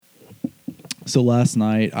So last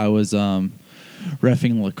night I was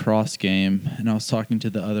reffing a lacrosse game, and I was talking to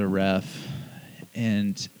the other ref,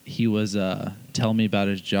 and he was telling me about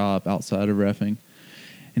his job outside of reffing,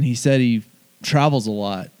 and he said he travels a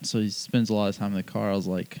lot, so he spends a lot of time in the car. I was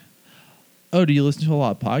like, "Oh, do you listen to a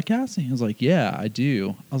lot of podcasts?" And he was like, "Yeah, I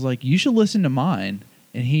do." I was like, "You should listen to mine."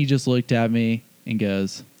 And he just looked at me and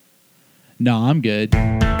goes, "No, I'm good."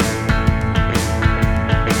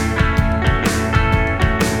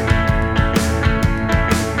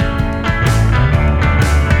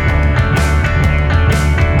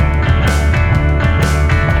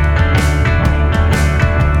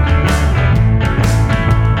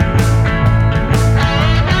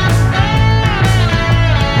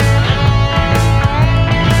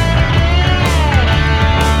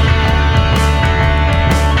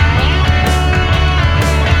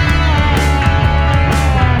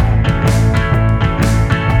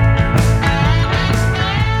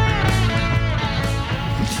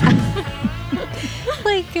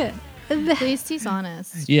 At least he's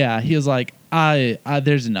honest. Yeah, he was like, I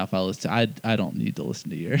there's enough I listen to. I don't need to listen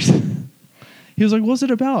to yours. He was like, "What's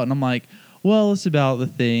it about?" And I'm like, "Well, it's about the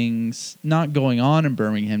things not going on in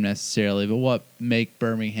Birmingham necessarily, but what make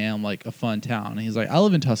Birmingham like a fun town." And he's like, "I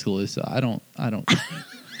live in Tuscaloosa. I don't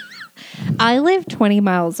I live 20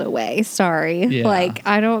 miles away. Sorry. Yeah. Like,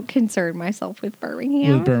 I don't concern myself with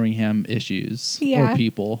Birmingham. with Birmingham issues Yeah. or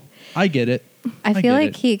people." I get it. I feel get like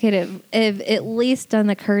it. he could have at least done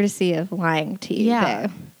the courtesy of lying to you, Yeah.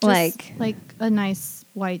 though. Just like a nice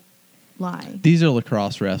white lie. These are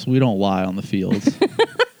lacrosse refs. We don't lie on the fields.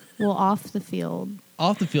 Well, off the field.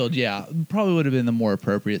 Off the field, yeah, probably would have been the more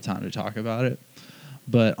appropriate time to talk about it.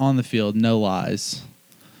 But on the field, no lies.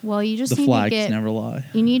 Well, you just The need flags to get never lie.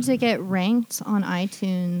 you need to get ranked on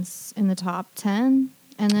iTunes in the top 10,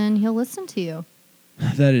 and then he'll listen to you.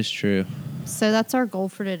 That is true. So that's our goal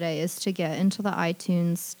for today, is to get into the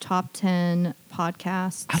iTunes top 10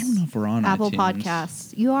 podcasts. I don't know if we're on Apple iTunes.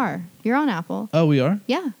 Podcasts. You are. You're on Apple. Oh, we are?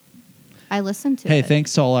 Yeah. I listened to Hey, it.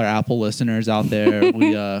 thanks to all our Apple listeners out there.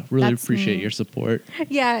 We really That's appreciate me. your support.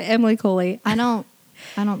 Yeah, Emily Coley. I don't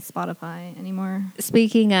Spotify anymore.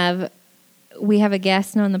 Speaking of, we have a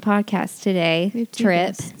guest on the podcast today, We have 2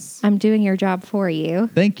 Trip. guests. I'm doing your job for you.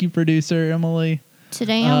 Thank you, producer Emily.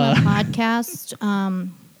 Today on the podcast,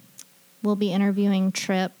 we'll be interviewing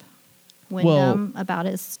Trip Wyndham about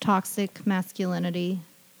his toxic masculinity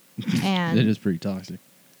It and is pretty toxic.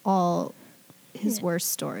 all his worst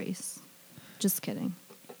stories. Just kidding.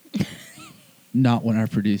 Not when our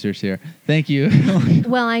producer's here. Thank you.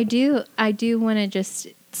 Well, I do want to just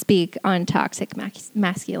speak on toxic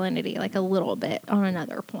masculinity, like a little bit on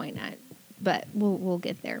another point. But we'll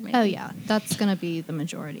get there. Maybe. Oh yeah, that's gonna be the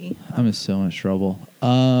majority. I'm in so much trouble.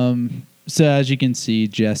 So as you can see,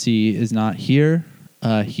 Jesse is not here.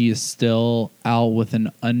 He is still out with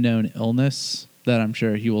an unknown illness that I'm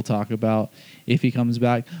sure he will talk about if he comes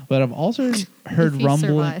back. But I've also heard If he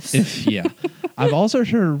rumblings. survives. I've also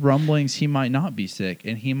heard rumblings he might not be sick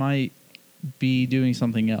and he might be doing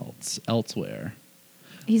something else elsewhere.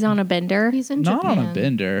 He's on a bender. He's in Not Japan. on a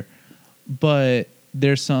bender, but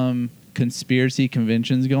there's some conspiracy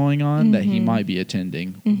conventions going on that he might be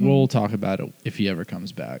attending. We'll talk about it if he ever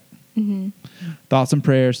comes back. Thoughts and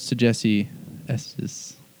prayers to Jesse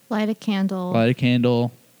Estes. Light a candle. Light a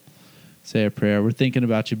candle. Say a prayer. We're thinking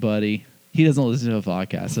about you, buddy. He doesn't listen to a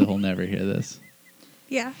podcast, so he'll never hear this.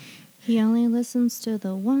 Yeah. He only listens to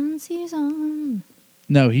the ones he's on.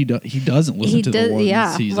 No, he doesn't listen He to does- the ones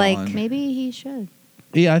yeah, he's like- on. Maybe he should.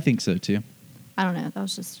 Yeah, I think so too. I don't know. That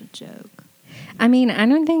was just a joke. I mean, I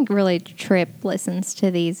don't think really Trip listens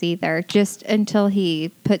to these either, just until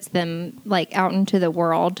he puts them like out into the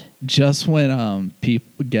world. Just when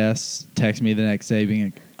guests text me the next day being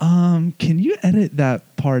like, can you edit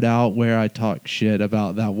that part out where I talk shit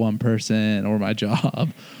about that one person or my job?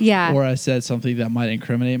 Yeah. Or I said something that might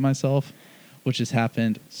incriminate myself, which has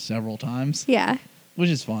happened several times, Yeah. which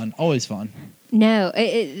is fun. Always fun. No,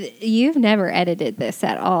 you've never edited this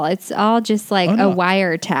at all. It's all just like Oh, no. a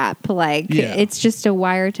wiretap. Like Yeah. it's just a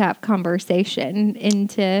wiretap conversation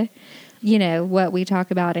into, what we talk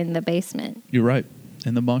about in the basement. You're right.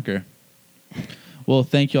 In the bunker. Well,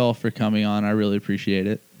 thank you all for coming on. I really appreciate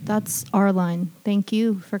it. That's our line. Thank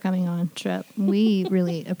you for coming on, Trip. We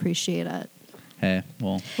really appreciate it. Hey,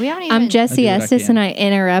 well, We haven't even. I'm Jesse I do what I Estes, can. and I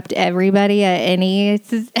interrupt everybody at any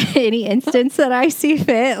instance that I see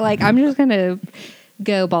fit. Like I'm just gonna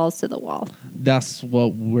go balls to the wall. That's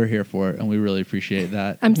what we're here for, and we really appreciate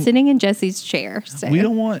that. I'm sitting in Jesse's chair. So. We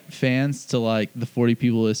don't want fans to, like, the 40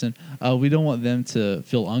 people listen. We don't want them to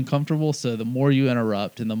feel uncomfortable. So the more you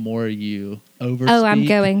interrupt and the more you overspeak. Oh, I'm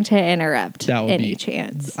going to interrupt That would any be-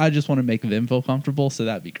 chance. I just want to make them feel comfortable, so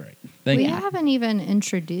that'd be great. Thank We you. haven't even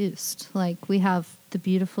introduced. Like, we have the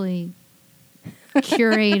beautifully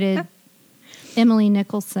curated Emily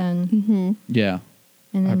Nicholson, Mm-hmm. Yeah,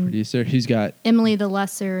 and our then producer. Who's got Emily the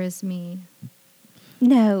Lesser is me.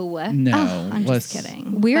 No. no? Oh, I'm let's- just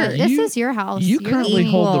kidding. We're- But this You- is your house. You You're currently the-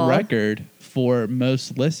 hold the equal. record for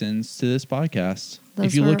most listens to this podcast. Those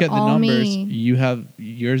if you look were at the all numbers, me. you have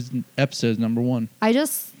yours episode's number 1. I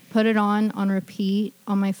just put it on repeat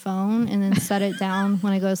on my phone and then set it down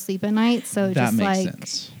when I go to sleep at night. So it That just makes like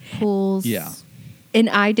sense. pulls. Yeah. And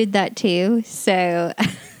I did that too. So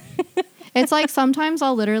It's like sometimes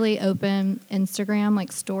I'll literally open Instagram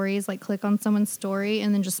like stories, like click on someone's story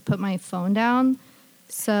and then just put my phone down.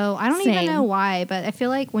 So I don't even Same. know why, but I feel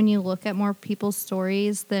like when you look at more people's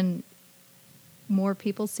stories, then more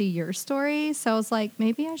people see your story. So I was like,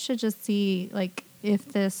 maybe I should just see like if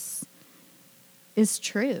this is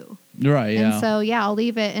true. Right. Yeah. And so yeah, I'll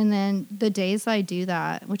leave it. And then the days I do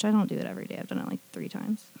that, which I don't do it every day, I've done it like 3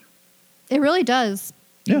 times. It really does.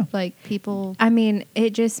 yeah. Like people. I mean,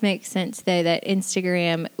 it just makes sense though that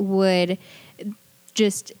Instagram would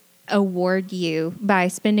just award you by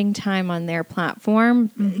spending time on their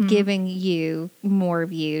platform, giving you more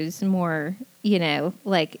views, more,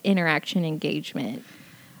 like interaction engagement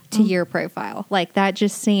to your profile. Like that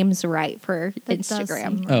just seems right for That does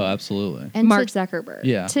Instagram. seem Oh, absolutely. And Mark to- Zuckerberg.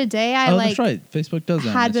 Yeah. Today I oh, like that's right. Facebook does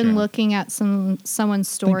that. had on been Instagram. looking at someone's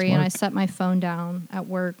story and I Mark. set my phone down at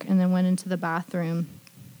work and then went into the bathroom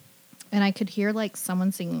and I could hear like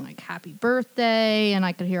someone singing like happy birthday and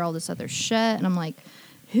I could hear all this other shit and I'm like,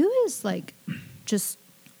 who is like just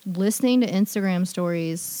listening to Instagram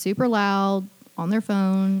stories super loud on their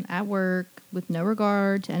phone at work with no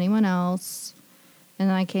regard to anyone else? And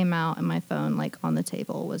then I came out and my phone like on the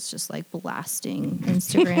table was just like blasting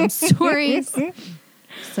Instagram stories.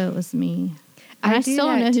 So it was me. And I I do still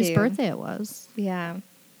don't know that whose too. birthday it was. Yeah. It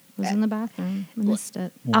was in the bathroom. I missed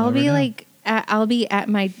it. We'll I'll never be know. like, I'll be at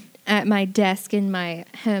my desk in my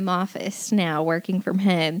home office now, working from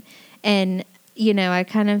home, and I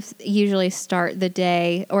kind of usually start the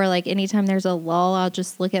day, or like anytime there's a lull, I'll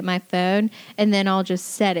just look at my phone and then I'll just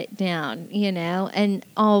set it down, and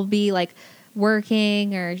I'll be like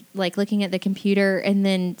working or like looking at the computer, and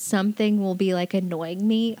then something will be like annoying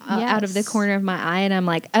me out of the Yes. corner of my eye, and I'm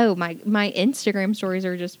like, oh, my Instagram stories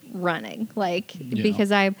are just running, like Yeah.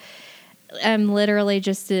 because I'm literally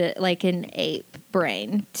just like an ape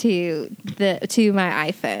brain to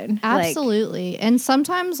my iPhone. Absolutely. And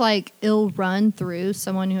sometimes like it'll run through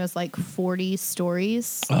someone who has like 40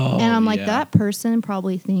 stories. Oh, and I'm like, yeah. that person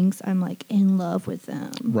probably thinks I'm like in love with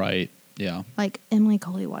them. Right. Yeah. Like Emily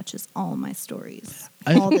Coley watches all my stories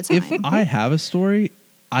all the time. If I have a story,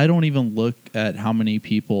 I don't even look at how many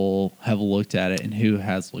people have looked at it and who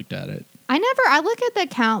has looked at it. I look at the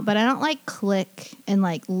count, but I don't like click and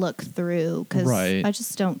like look through because Right. I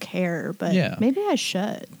just don't care. But Yeah. maybe I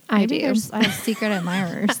should. I Maybe do. I have secret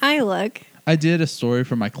admirers. I look. I did a story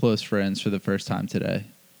for my close friends for the first time today.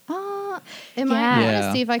 Am I Yeah. going Yeah.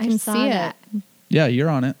 to see if I I can saw see that. it? Yeah, you're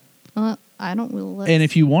on it. I don't will. And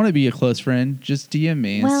if you want to be a close friend, just DM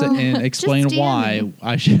me and, Well, and explain DM why me.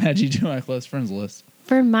 I should add you to my close friends list.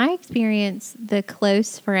 From my experience, the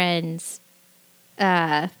close friends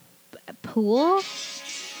pool.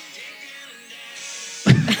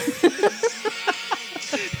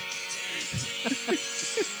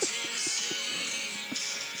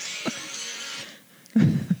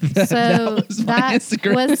 So was my that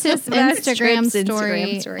Instagram. was his That's Instagram Tripp's story,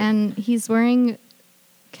 Instagram story. and he's wearing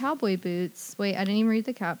cowboy boots. Wait, I didn't even read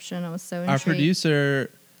the caption. I was so intrigued. Our producer,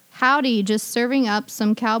 Howdy, just serving up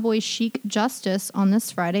some cowboy chic justice on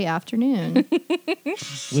this Friday afternoon.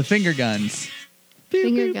 with finger guns.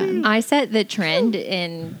 Finger gun. I set the trend,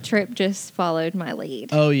 and Trip just followed my lead.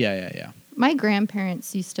 Oh, yeah. My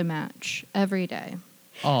grandparents used to match every day.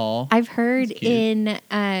 Oh, I've heard That's cute.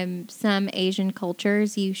 in some Asian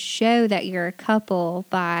cultures, you show that you're a couple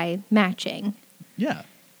by matching. yeah.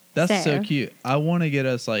 That's so So- cute. I want to get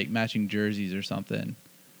us like matching jerseys or something.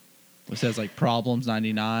 It says like Problems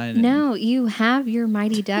 99. and- No, you have your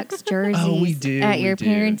Mighty Ducks jerseys Oh, we do. at we your do.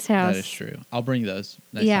 parents' house. That is true. I'll bring those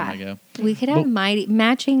next Yeah. time I go. We could have But-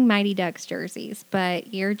 matching Mighty Ducks jerseys,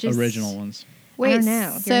 but you're just Original ones. I don't know.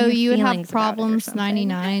 You're So in your you would have feelings about it or problems something.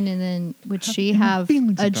 99, and then would she in my have feelings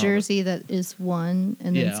a about it. jersey that is one,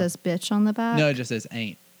 and then Yeah. it says bitch on the back? No, it just says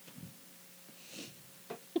ain't.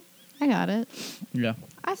 I got it. Yeah.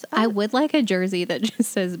 I would like a jersey that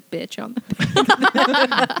just says bitch on the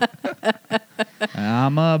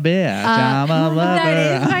I'm a bitch. I'm a lover.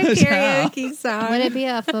 That is my I'm a child. karaoke song. Would it be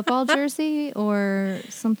a football jersey or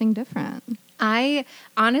something different? I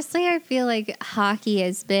feel like hockey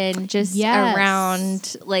has been just Yes.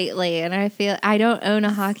 around lately, and I don't own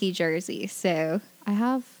a hockey jersey, so I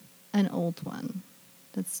have an old one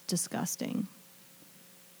that's disgusting.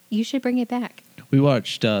 you should bring it back. We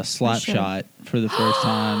watched Slapshot for the first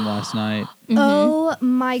time last night. Oh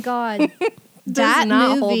my god. That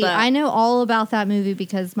not hold movie. up. I know all about that movie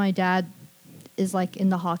because my dad is like in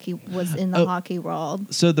the hockey hockey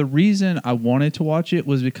world. So the reason I wanted to watch it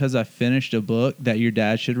was because I finished a book that your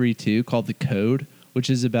dad should read too, called The Code, which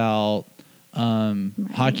is about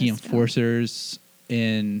hockey enforcers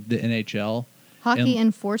in the NHL. Hockey And-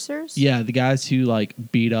 enforcers? Yeah, the guys who like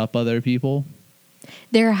beat up other people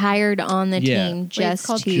They're hired on the Yeah. team Wait, it's just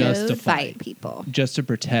called to Just to fight fight. people. just to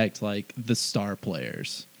protect like the star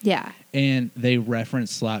players. Yeah. And they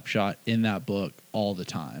reference Slapshot in that book all the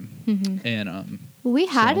time. And We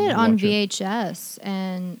had So, it on watch it. VHS,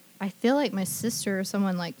 and I feel like my sister or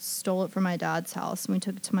someone like stole it from my dad's house, and we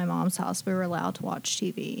took it to my mom's house. We were allowed to watch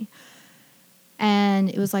TV, and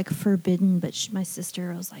it was like forbidden. But my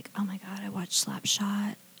sister was like, "Oh my god, I watched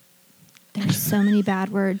Slapshot. There's so many bad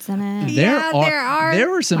words in it." there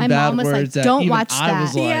were some My bad mom was like, words that "Don't even watch I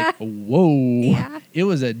was that." like, Yeah. whoa. Yeah. It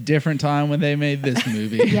was a different time when they made this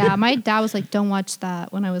movie. Yeah, my dad was like, "Don't watch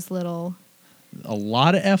that." When I was little. A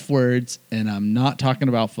lot of F words, and I'm not talking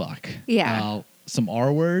about fuck. Yeah. Some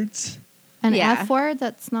R words. An Yeah. F word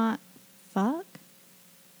that's not fuck.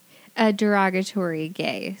 A derogatory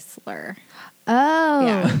gay slur. Oh,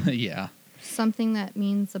 Yeah. Yeah. something that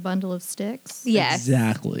means a bundle of sticks. Yes.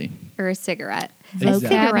 Exactly. Or a cigarette. Exactly.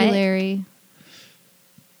 Vocabulary.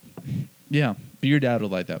 Yeah. But your dad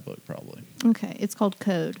would like that book probably. Okay, it's called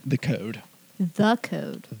Code. The Code. The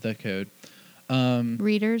Code. The Code.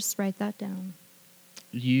 Readers, write that down.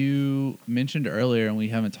 You mentioned earlier, and we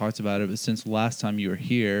haven't talked about it, but since last time you were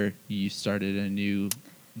here, you started a new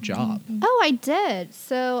job. Oh, I did.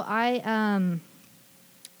 So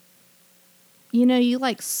you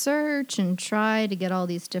like search and try to get all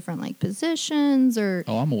these different like positions or,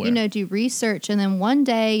 Oh, I'm aware. do research. And then one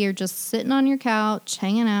day you're just sitting on your couch,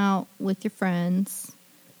 hanging out with your friends.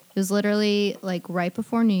 It was literally like right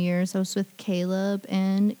before New Year's. I was with Caleb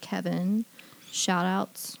and Kevin. Shout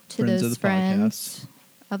outs to Friends of those the friends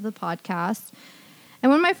of the podcast. And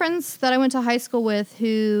one of my friends that I went to high school with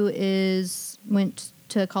went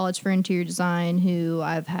to college for interior design, who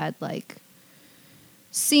I've had like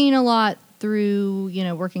seen a lot through,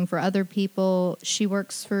 working for other people. She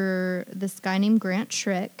works for this guy named Grant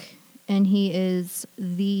Schrick, and he is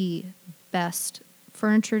the best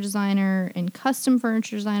furniture designer and custom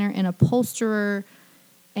furniture designer and upholsterer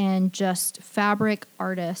and just fabric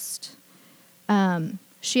artist.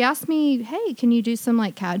 She asked me, "Hey, can you do some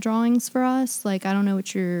like CAD drawings for us? Like, I don't know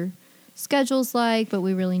what your schedule's like, but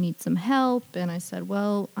we really need some help." And I said,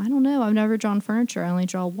 "Well, I don't know. I've never drawn furniture. I only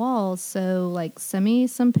draw walls. So like, send me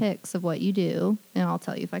some pics of what you do, and I'll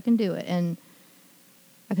tell you if I can do it." And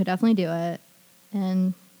I could definitely do it.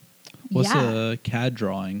 And What's yeah, a CAD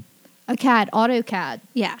drawing? a CAD, AutoCAD.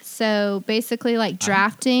 Yeah. So basically, like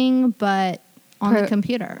drafting, but on the Pro-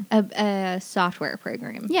 computer. A software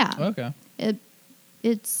program. Yeah, Okay.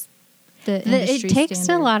 it's the It industry takes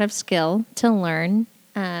standard. a lot of skill to learn.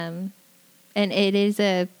 And it is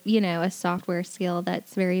a software skill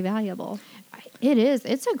that's very valuable. It is.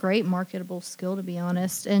 It's a great marketable skill, to be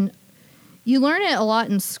honest. And you learn it a lot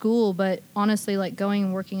in school, but honestly, like going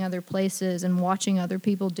and working other places and watching other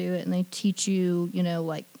people do it, and they teach you,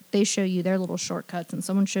 like they show you their little shortcuts, and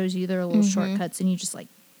someone shows you their little shortcuts, and you just like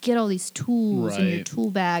get all these tools in your Right. tool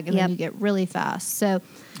bag, and Yep. then you get really fast. So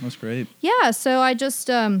That's great. yeah, so I just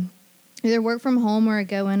either work from home or I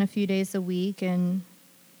go in a few days a week and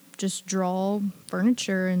just draw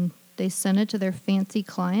furniture, and they send it to their fancy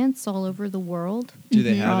clients all over the world. Do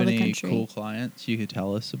they Or have all the any country. cool clients you could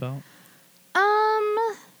tell us about?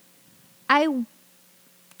 I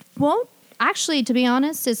won't actually, to be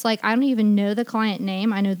honest, it's like I don't even know the client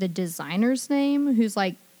name. I know the designer's name who's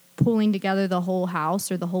like pulling together the whole house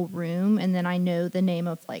or the whole room, and then I know the name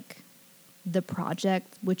of like the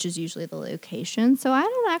project, which is usually the location. So I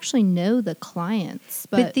don't actually know the clients,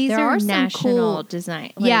 but these there are some national cool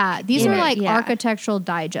design. yeah, these are like yeah. Architectural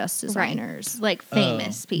Digest designers. Right. Like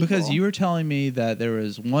famous Oh, people. Because you were telling me that there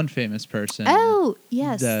was one famous person. Oh,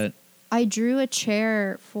 yes. That I drew a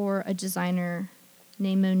chair for a designer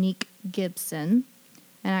named Monique Gibson,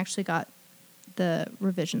 and I actually got the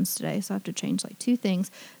revisions today, so I have to change like 2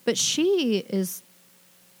 things. But she is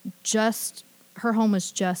her home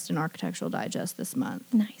was just in Architectural Digest this month.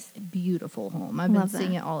 Nice. Beautiful home. I've been Love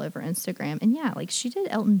seeing that. it all over Instagram. And yeah, like she did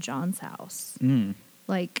Elton John's house. Mm.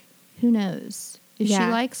 Like, who knows? If Yeah.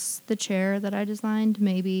 she likes the chair that I designed,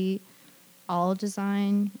 maybe I'll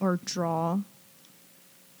design or draw.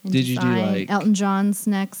 And Did you do, design like- Elton John's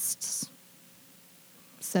next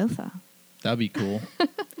sofa? That'd be cool.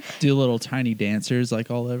 Do little tiny dancers like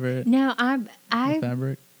all over it. No, The I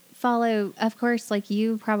fabric. follow, of course, like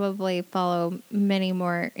you probably follow many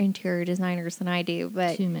more interior designers than I do,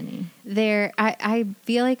 but Too many. I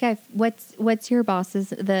feel like what's your boss's,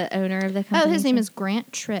 the owner of the Oh, company? his name is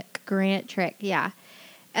Grant Trick. Grant Trick. Yeah.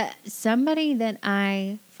 Somebody that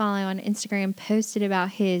I follow on Instagram posted about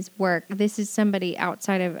his work. This is somebody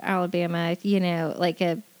outside of Alabama, like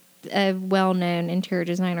a well-known interior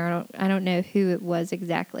designer. I don't know who it was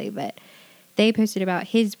exactly, but they posted about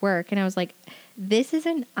his work, and I was like, this is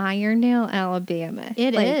in Irondale, Alabama.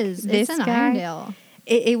 It Like, is. this It's in guy- Irondale.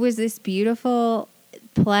 It was this beautiful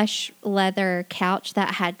plush leather couch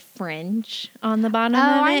that had fringe on the bottom Oh, of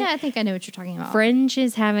I it. know. I think I know what you're talking about. Fringe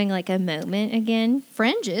is having like a moment again.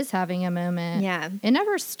 Fringe is having a moment. Yeah. It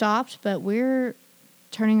never stopped, but we're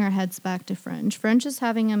turning our heads back to Fringe. Fringe is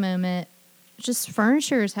having a moment. Just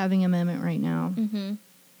furniture is having a moment right now. Mm-hmm.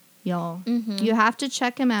 Y'all. Mhm. You have to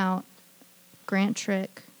check him out.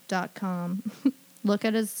 GrantTrick.com. Look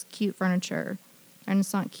at his cute furniture. And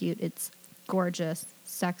it's not cute. It's gorgeous,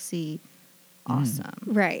 sexy, awesome.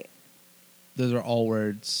 Right. Those are all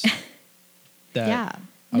words that Yeah.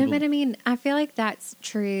 No, but I mean, I feel like that's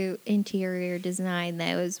true interior design,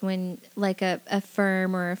 though, is when like a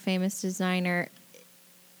firm or a famous designer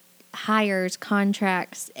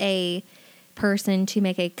contracts a person to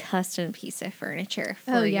make a custom piece of furniture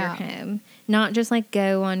for Oh, your yeah. home. Not just like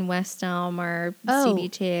go on West Elm or Oh,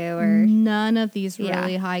 CB2 or. None of these Yeah.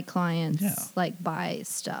 really high clients Yeah. like buy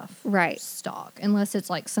stuff Right. stock unless it's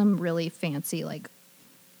like some really fancy like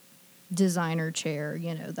designer chair,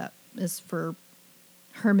 that is for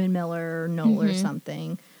Herman Miller or Knoll or Mhm.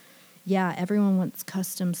 something. Yeah, everyone wants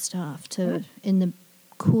custom stuff in the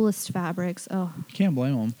coolest fabrics. Oh, can't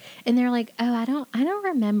blame them. And they're like, "Oh, I don't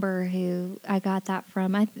remember who I got that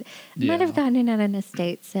from. I might Yeah. have gotten it at an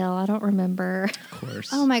estate sale. I don't remember." Of course.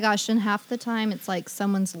 oh my gosh! And half the time it's like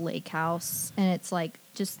someone's lake house, and it's like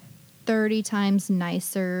just 30 times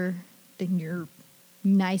nicer than your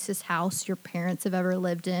nicest house your parents have ever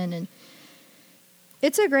lived in, and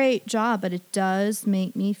it's a great job, but it does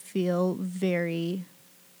make me feel very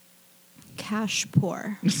cash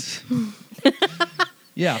poor,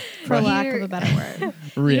 Yeah. for right. lack of a better word.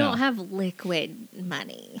 You Yeah. don't have liquid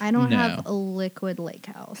money. I don't No. have a liquid lake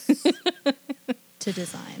house to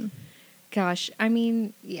design. Gosh, I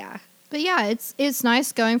mean, yeah. But yeah, it's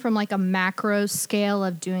nice going from like a macro scale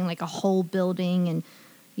of doing like a whole building and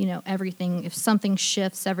everything. If something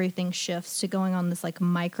shifts, everything shifts, to going on this like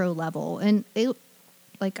micro level. And it,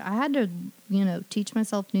 like, I had to teach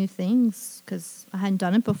myself new things because I hadn't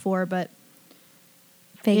done it before. But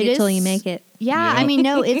Fake It it till is- you make it. yeah, Yeah. I mean,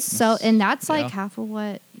 no, it's so, and that's like Yeah. half of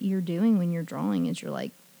what you're doing when you're drawing is you're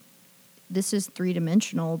like, this is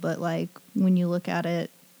 3-dimensional, but like when you look at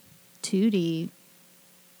it 2D,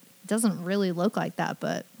 it doesn't really look like that,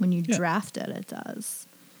 but when you Yeah. draft it, it does.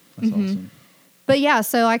 That's Mhm. awesome. But yeah,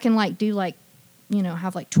 so I can like do like,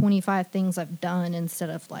 have like 25 things I've done instead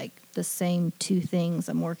of like the same 2 things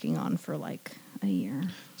I'm working on for like a year.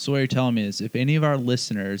 So what you're telling me is if any of our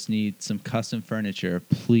listeners need some custom furniture,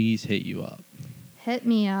 please hit you up. Hit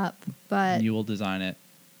me up, but And you will design it,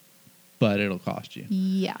 but it'll cost you.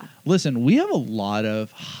 yeah. Listen, we have a lot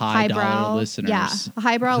of high dollar Highbrow, listeners. yeah,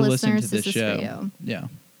 highbrow who listen listeners, to this this is show. for you. Yeah.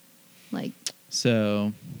 Like,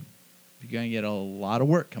 So you're gonna get a lot of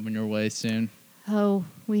work coming your way soon. oh,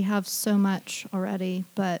 we have so much already,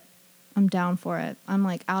 but I'm down for it. I'm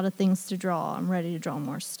like out of things to draw. I'm ready to draw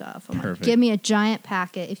more stuff. I'm like, Perfect. give me a giant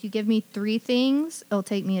packet. If you give me 3 things, it'll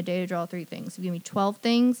take me a day to draw 3 things. If you give me 12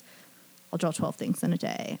 things, I'll draw 12 things in a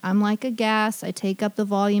day. I'm like a gas. I take up the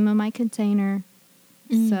volume of my container.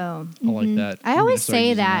 Mm. So I like that. I I'm gonna always start say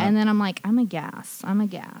using that, and then I'm like, I'm a gas. I'm a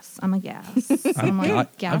gas. I'm a gas. So I'm like,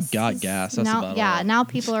 I've got gas. That's now, about yeah. all. Now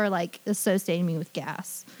people are like associating me with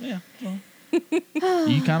gas. Yeah. Well,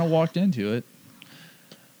 you kind of walked into it.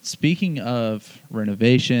 Speaking of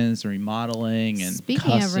renovations, remodeling, and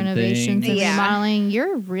Speaking of custom renovations things, and Yeah. remodeling,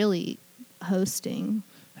 you're really hosting.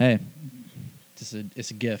 hey, it's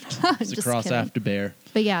a gift. It's a Just cross I kidding. have to bear.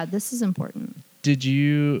 But yeah, this is important. Did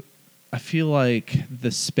you? I feel like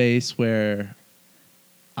the space where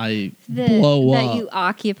I blow that up you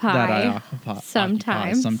occupy. that I occupy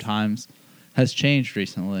sometimes. sometimes has changed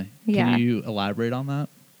recently. Yeah. Can you elaborate on that?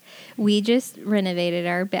 We just renovated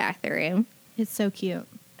our bathroom. It's so cute.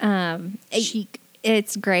 Chic.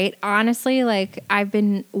 It's great. Honestly, like I've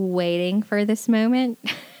been waiting for this moment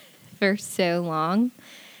for so long.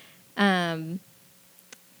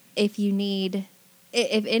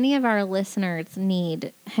 If any of our listeners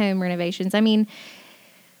need home renovations, I mean,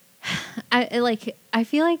 I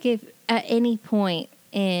feel like if at any point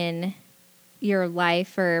in your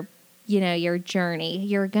life or, your journey,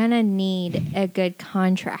 you're going to need a good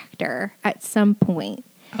contractor at some point.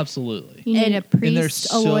 Absolutely. You need a they're priest, a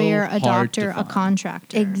so lawyer, a hard to doctor, a find.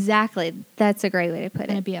 contractor. Exactly. That's a great way to put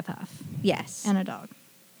And a it. BFF. Yes. And a dog.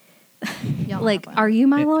 Y'all Like, have one. are you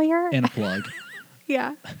my lawyer? And a plug.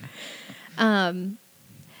 Yeah.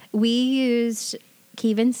 We used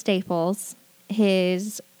Kevin Staples.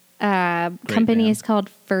 His company man. is called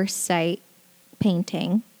First Sight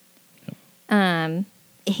Painting.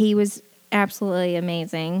 He was absolutely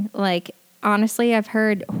amazing. Like, honestly, I've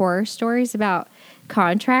heard horror stories about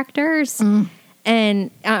contractors,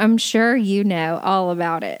 and I'm sure you know all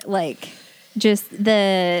about it. Like, just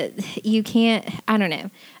you can't, I don't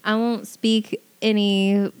know. I won't speak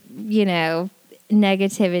any,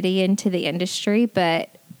 negativity into the industry, but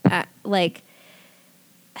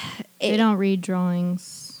They don't read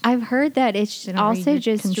drawings. I've heard that it's They don't read also your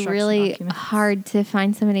just construction really documents. hard to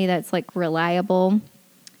find somebody that's like reliable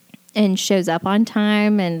and shows up on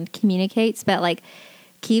time and communicates. But like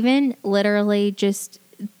Kevin literally just,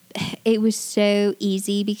 it was so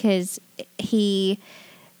easy because he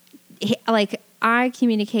like I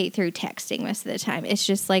communicate through texting most of the time. It's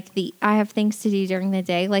just like I have things to do during the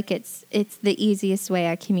day. Like it's the easiest way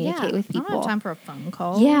I communicate with I don't people. have time for a phone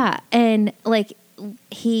call. Yeah, and like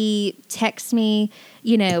he texts me,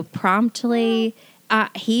 promptly.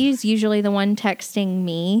 He's usually the one texting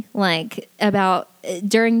me, like about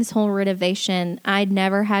during this whole renovation. I'd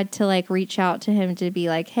never had to like reach out to him to be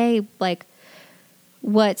like, hey, like,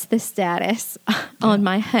 what's the status on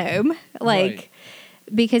my home? Like, Right.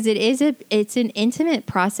 because it's an intimate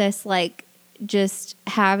process, like just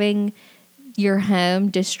having your home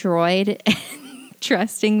destroyed.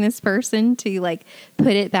 Trusting this person to like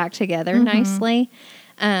put it back together nicely.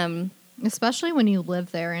 Especially when you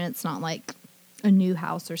live there and it's not like a new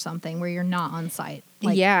house or something where you're not on site.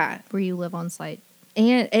 Like, Yeah. where you live on site.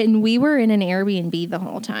 And we were in an Airbnb the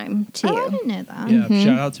whole time too. Oh, I didn't know that. Yeah.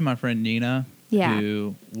 Shout out to my friend Nina, Yeah.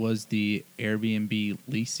 who was the Airbnb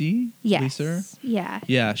leaser. Yes. Yeah.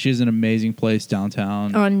 Yeah, she has an amazing place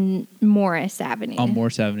downtown On Morris Avenue. on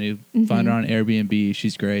Morse Avenue. Find her on Airbnb.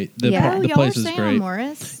 She's great. Yeah. Oh, The y'all place are is staying great. on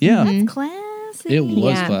Morris? Yeah. That's classy. It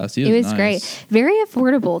was classy. It was nice. great. Very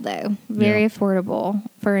affordable though. Very Yeah. affordable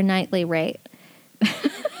for a nightly rate.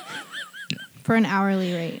 For an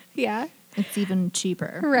hourly rate. Yeah. It's even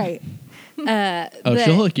cheaper. Right. Oh, but-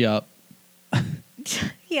 she'll hook you up.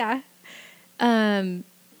 Yeah.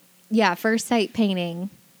 Yeah, First Sight Painting,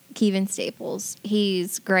 Kevin Staples.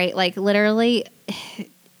 He's great. Like literally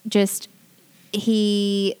just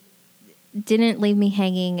he didn't leave me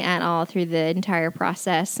hanging at all through the entire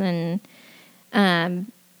process and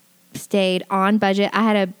stayed on budget. I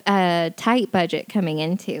had a tight budget coming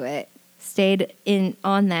into it. Stayed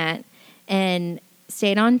on that and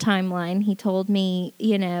stayed on timeline. He told me,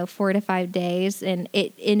 4 to 5 days, and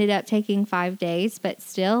it ended up taking 5 days, but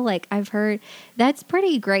still, like, I've heard that's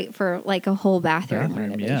pretty great for like a whole bathroom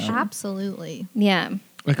Bathroom, renovation. yeah. Absolutely. Yeah.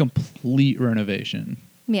 A complete renovation.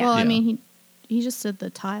 Yeah. Well, I Yeah. mean, he just did the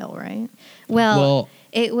tile, right? Well,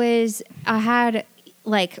 it was, I had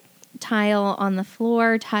like tile on the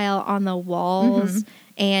floor, tile on the walls,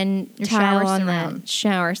 and Your tile shower on surround. the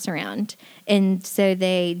shower surround. And so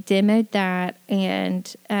they demoed that,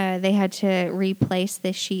 and they had to replace the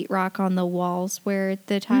sheetrock on the walls where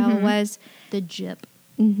the tile was. The gypsum.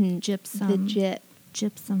 The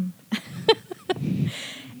Gypsum.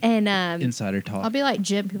 And Insider talk. I'll be like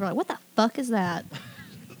gyp. People are like, what the fuck is that?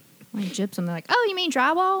 I'm like gypsum. They're like, oh, you mean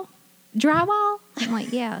drywall? drywall. I'm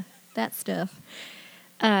like, yeah, that stuff.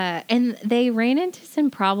 And they ran into some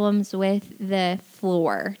problems with the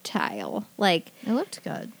floor tile. Like, It looked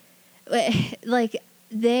good. I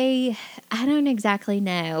don't exactly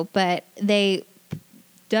know, but they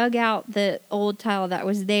dug out the old tile that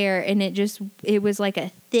was there, and it was like a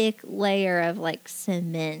thick layer of like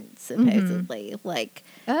cement, supposedly, like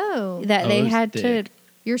Oh, that Oh, they it was had thick. to.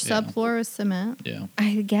 your Yeah. subfloor was cement. Yeah.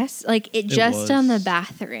 I guess like it just on the was.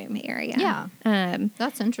 bathroom area. Yeah.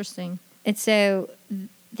 That's interesting. And so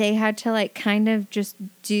they had to like kind of just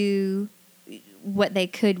do what they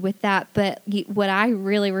could with that. But what I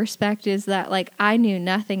really respect is that like I knew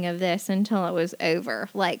nothing of this until it was over.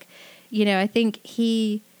 Like, I think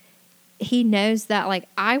he knows that like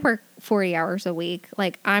I work 40 hours a week.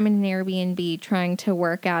 Like, I'm in an Airbnb trying to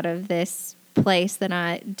work out of this place that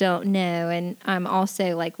I don't know. And I'm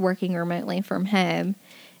also like working remotely from home.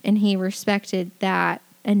 And he respected that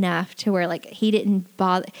enough to where like he didn't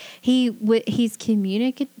bother. He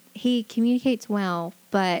communicates well,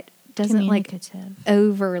 but doesn't like Communicative.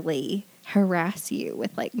 overly harass you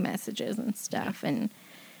with like messages and stuff. And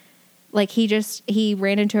like he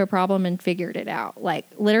ran into a problem and figured it out. Like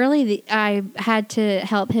literally I had to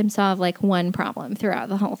help him solve like one problem throughout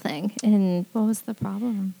the whole thing. And What was the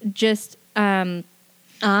problem? just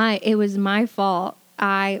it was my fault.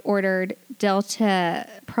 I ordered Delta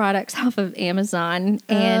products off of Amazon,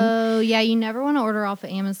 and Oh, yeah, you never want to order off of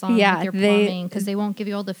Amazon Yeah, with your they- plumbing because they won't give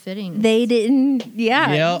you all the fittings. they didn't.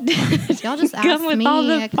 Yeah, Yep. Y'all just Come asked with me. all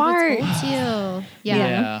the I could've parts. told you. Yeah.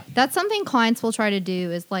 Yeah. That's something clients will try to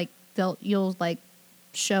do is like you'll like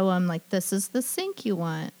show them like this is the sink you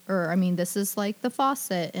want, or I mean this is like the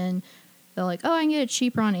faucet, and they're like, oh, I can get it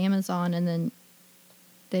cheaper on Amazon, and then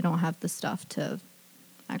they don't have the stuff to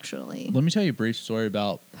actually Let me tell you a brief story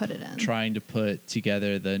about put it in. trying to put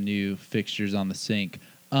together the new fixtures on the sink.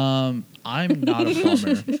 I'm not a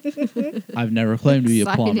plumber. I've never claimed to be a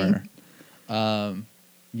Exciting. plumber.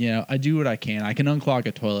 You know, I do what I can. I can unclog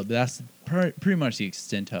a toilet, but that's pretty much the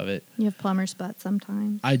extent of it. You have plumber's butt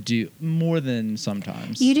sometimes. I do more than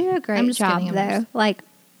sometimes. you do a I'm great just job kidding, I'm though. just- Like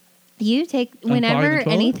you take Unclogging whenever the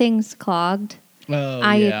toilet? anything's clogged, Oh,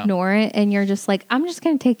 I yeah. ignore it, and you're just like, I'm just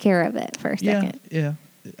going to take care of it for a Yeah, second, yeah.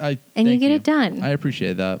 and you thank get it done. I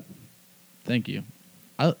appreciate that. Thank you.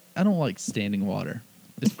 I don't like standing water.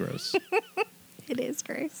 It's gross. It is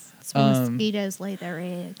gross. It's when Um, mosquitoes lay their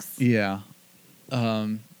eggs. Yeah.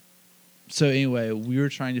 So anyway, we were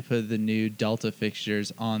trying to put the new Delta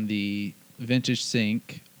fixtures on the vintage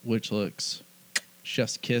sink, which looks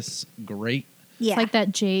chef's kiss great. Yeah, It's like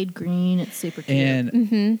that jade green. It's super cute. And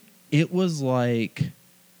Mm-hmm. it was like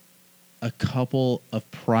a couple of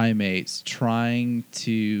primates trying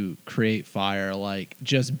to create fire, like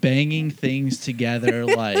just banging things together.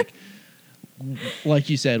 Like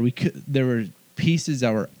you said, there were pieces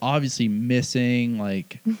that were obviously missing.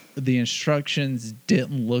 Like the instructions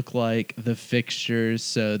didn't look like the fixtures,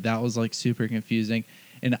 so that was like super confusing.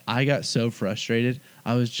 And I got so frustrated.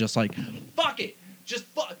 I was just like, "Fuck it, just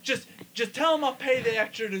tell them I'll pay the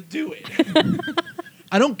extra to do it.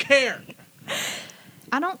 I don't care.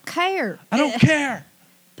 I don't care. I don't care."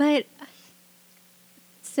 But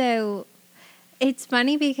so it's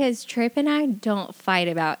funny because Trip and I don't fight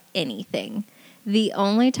about anything. The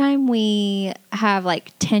only time we have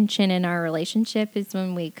like tension in our relationship is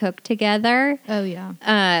when we cook together, Oh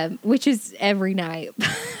yeah. which is every night.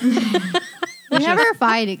 We never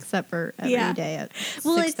fight except for every day Yeah. at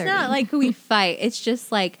Well, it's 6:30. not like we fight. It's just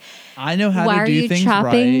like, I know how why to are do you things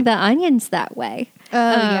chopping right. the onions that way?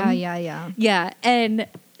 Oh yeah, Um, yeah. Yeah, and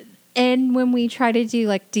when we try to do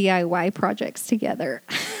like DIY projects together,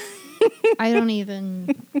 I don't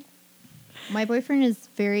even. My boyfriend is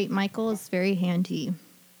Michael is very handy.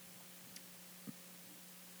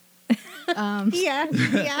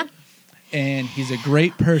 yeah. And he's a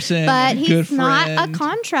great person, But and a good he's not friend. a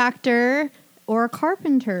contractor or a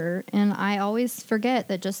carpenter, and I always forget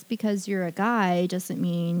that just because you're a guy doesn't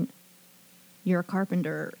mean you're a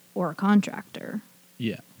carpenter or a contractor.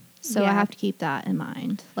 Yeah. So I Yeah. have to keep that in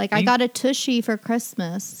mind. Like I Think- got a tushy for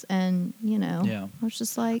Christmas, and Yeah. I was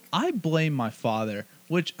just like, I blame my father,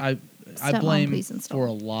 which I Stepmom, blame please install. for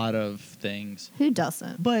a lot of things. who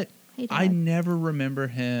doesn't? But Hey, I Dad. never remember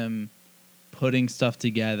him putting stuff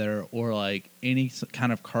together or like any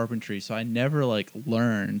kind of carpentry. So I never like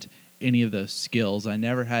learned any of those skills. I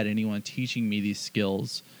never had anyone teaching me these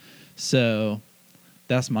skills. So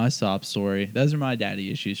that's my sob story. Those are my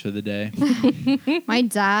daddy issues for the day. My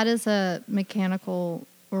dad is a mechanical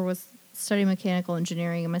or was studying mechanical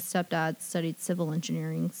engineering, and my stepdad studied civil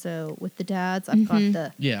engineering. So with the dads, I've got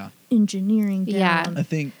the Yeah. engineering down. Yeah. I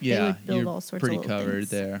think, They yeah, would build you're all sorts of pretty little covered things.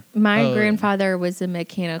 there. My Oh, grandfather was a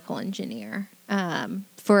mechanical engineer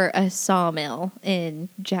for a sawmill in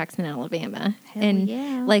Jackson, Alabama, Hell and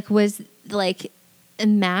yeah. like was like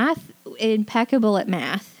impeccable at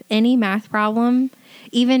math. Any math problem,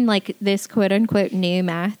 even like this quote unquote new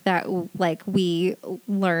math that like we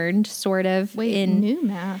learned sort of Wait, in new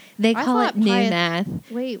math? they I call it thought new Pi- math.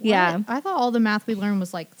 Wait, what? Yeah. I thought all the math we learned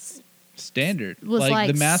was like Standard. Was like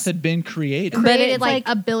like the math had been created. But created it's like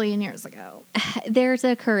like- a billion years ago. There's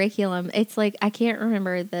a curriculum. It's like I can't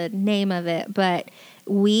remember the name of it, but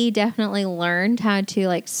we definitely learned how to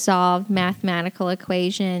like solve mathematical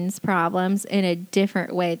equations problems in a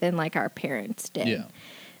different way than like our parents did. Yeah.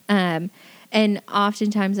 And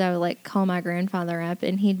oftentimes I would like call my grandfather up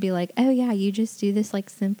and he'd be like, oh yeah, you just do this like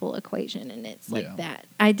simple equation and it's like Yeah. that.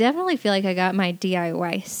 I definitely feel like I got my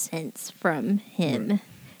DIY sense from him.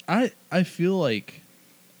 I feel like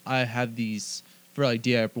I have these for like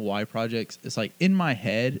DIY projects. It's like in my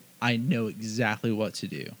head, I know exactly what to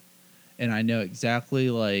do, and I know exactly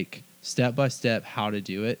like step by step how to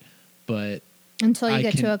do it. But Until you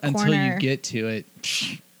get to a corner. until you get to it,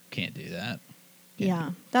 can't do that.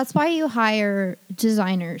 Yeah. That's why you hire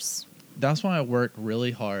designers. That's why I work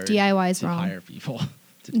really hard. DIY is to wrong. hire people.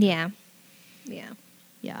 to do it. Yeah. Yeah.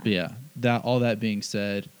 Yeah. But yeah. All that being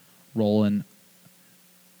said, Roland,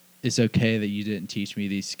 it's okay that you didn't teach me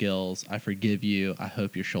these skills. I forgive you. I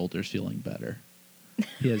hope your shoulder's feeling better.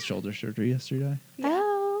 He had shoulder surgery yesterday.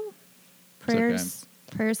 Oh. okay.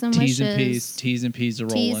 Prayers and T's wishes. and P's. T's and P's to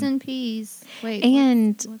Roland. T's and P's. Wait.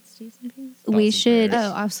 And what's T's and P's? we Thoughts and should, prayers.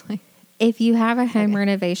 Oh, I was like, if you have a home Okay.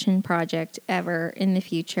 renovation project ever in the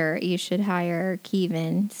future, you should hire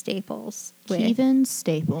Kevin Staples Kevin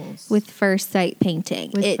Staples. with First Sight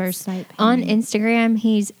Painting. With It's First Sight on Painting. Instagram.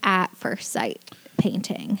 He's at First Sight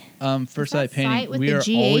Painting. First that sight painting. sight with We the are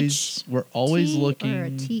GH we're always T looking. Or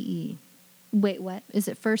a TE. Wait, what? Is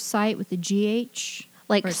it First Sight with the GH?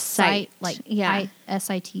 Like or sight, like yeah.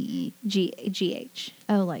 SITE. GH.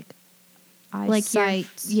 Oh, like Like your- eyesight.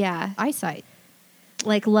 yeah, Eyesight.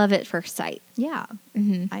 like love at first sight. Yeah.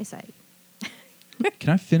 Mm-hmm. Eyesight. Can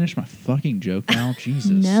I finish my fucking joke now?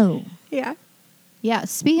 Jesus. No. Yeah. Yeah.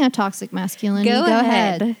 Speaking of toxic masculinity, Go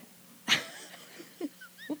ahead.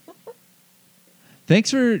 Thanks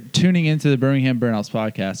for tuning into the Birmingham Burnouts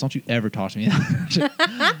podcast. Don't you ever talk to me.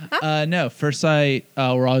 No, First Sight,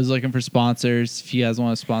 we're always looking for sponsors. If you guys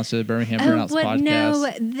want to sponsor the Birmingham Burnouts but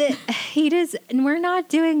podcast. no, he does. We're not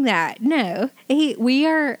doing that. No, we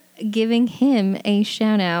are giving him a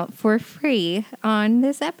shout out for free on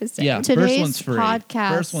this episode. Yeah, Today's first one's free. podcast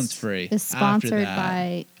First one's free. is sponsored After that,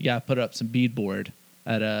 by you got to put up some beadboard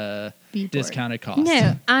at a Beadboard. discounted cost.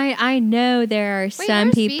 No, I know there are Wait, some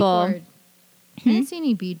where's people. beadboard? I didn't see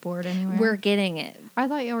any beadboard anywhere. We're getting it. I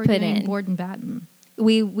thought you were put doing in. board and batten.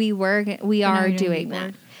 We now are you're doing doing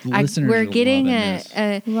that. beadboard. Listeners We're are getting loving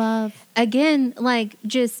this. Love. again, like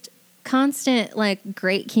just constant, like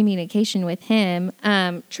great communication with him.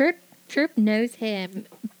 Trip knows him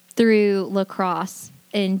through lacrosse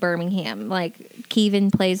in Birmingham. Like Kevin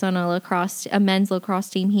plays on a men's lacrosse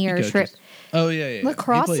team He here. coaches. Trip, Oh, yeah, yeah.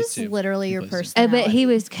 Lacrosse He plays is too. literally He your plays too. person. but he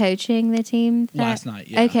was coaching the team Last night,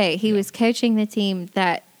 yeah. Okay, he Yeah. was coaching the team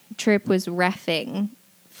that Trip was reffing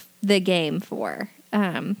the game for.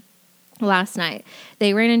 Last night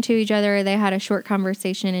they ran into each other. They had a short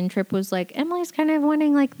conversation, and Trip was like, "Emily's kind of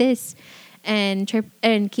wanting like this," and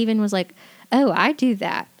Kevin was like, "Oh, I do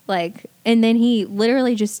that." Like, and then he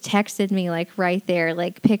literally just texted me like right there,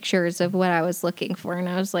 like pictures of what I was looking for, and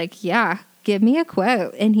I was like, "Yeah, give me a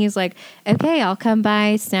quote." And he's like, "Okay, I'll come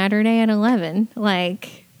by Saturday at 11."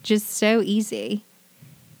 Like, just so easy.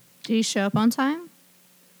 Did he show up on time?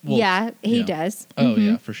 Well, yeah, he yeah. does. Oh,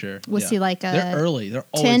 yeah, for sure. Was Yeah. he like They're a early. They're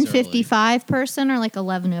always 10:55 person or like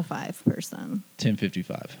 11:05 person?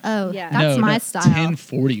 10:55. Oh, Yeah. that's my style.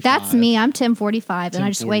 10:45. That's me. I'm 10:45, and I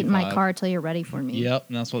just wait in my 10:45. car till you're ready for me. Yep,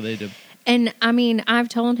 and that's what they did. And I mean, I've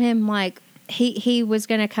told him like he was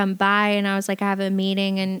gonna come by, and I was like, I have a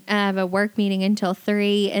meeting and I have a work meeting until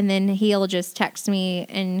 3, and then he'll just text me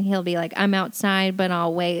and he'll be like, I'm outside, but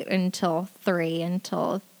I'll wait until 3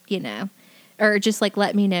 until or just like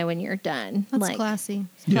let me know when you're done. That's like, classy.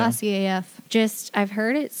 It's Yeah. classy AF. just I've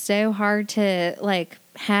heard it's so hard to like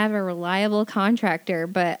have a reliable contractor,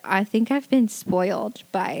 but I think I've been spoiled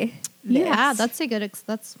by this. Yeah, that's a good.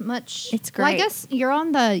 That's much. It's Well, I great. guess you're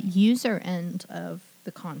on the user end of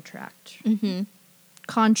the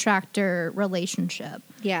contractor relationship.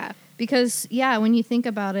 yeah. Because, yeah, when you think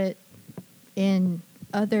about it in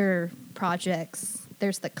other projects,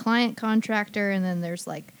 there's the client contractor, and then there's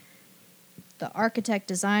like the architect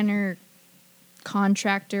designer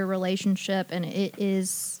contractor relationship, and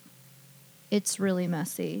it's really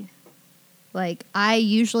messy. Like, I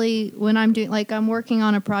usually, when I'm doing, like, I'm working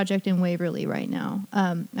on a project in Waverly right now.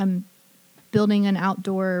 I'm building an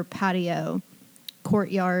outdoor patio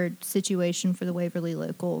courtyard situation for the Waverly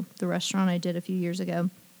Local, the restaurant I did a few years ago.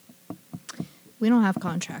 We don't have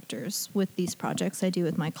contractors with these projects I do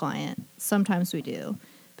with my client. Sometimes we do,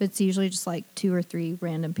 but it's usually just like 2 or 3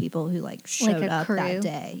 random people who like showed a up crew. that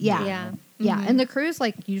day. Yeah. Yeah. Yeah. Mhm. And the crew's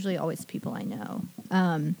like usually always people I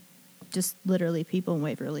know. Just literally people in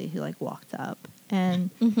Waverly who like walked up. And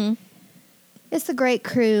Mm-hmm. it's a great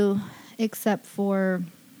crew, except for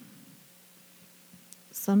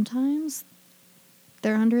sometimes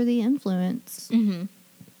they're under the influence. Mm-hmm.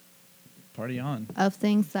 Party on. of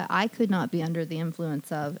things that I could not be under the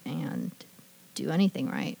influence of and do anything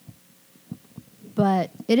right.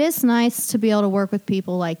 But it is nice to be able to work with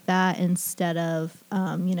people like that instead of,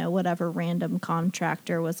 whatever random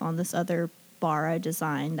contractor was on this other bar I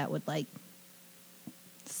designed that would like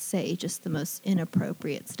say just the most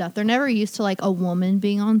inappropriate stuff. They're never used to like a woman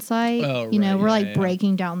being on site. Oh, We're right, like yeah.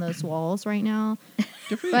 breaking down those walls right now.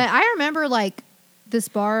 Good for you. But I remember like this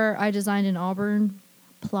bar I designed in Auburn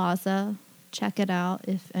Plaza. Check it out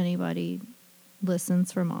if anybody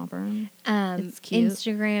listens from Auburn. It's cute.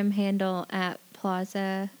 Instagram handle at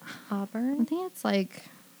Plaza I Auburn. think it's like,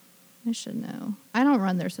 I should know. I don't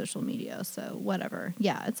run their social media, so whatever.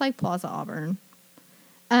 Yeah, it's like Plaza Auburn.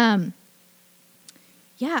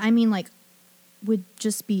 Yeah, I mean, like, would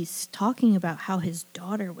just be talking about how his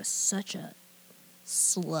daughter was such a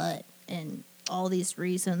slut and all these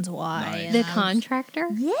reasons why. Nice. And The I was- contractor?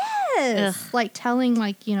 Yes. Ugh. Like telling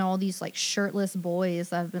like, all these like shirtless boys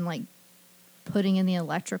that have been like putting in the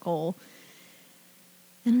electrical.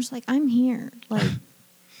 And I was like, I'm here. Like,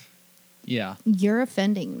 Yeah. you're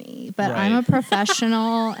offending me, but I'm a Right.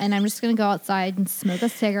 professional and I'm just going to go outside and smoke a You're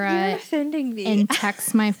cigarette offending me. and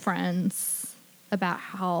text my friends about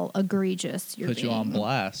how egregious you're Put being. you on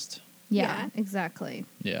blast. Yeah, Yeah. exactly.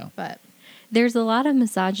 Yeah. But, There's a lot of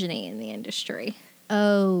misogyny in the industry.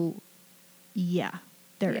 oh, yeah,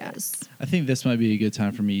 there Yeah. is. I think this might be a good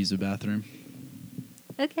time for me to use the bathroom.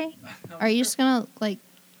 Okay. Are you just going to, like,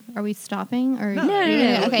 are we stopping? Or no,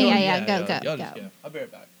 no. Okay, yeah, go, Y'all go, just go. I'll be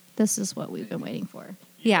right back. This is what we've been waiting for.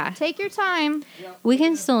 Yeah. Take your time. We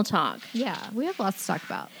can still talk. Yeah, we have lots to talk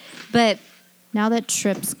about. But Now that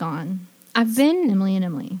Trip's gone, I've been Emily and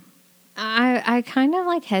Emily. I kind of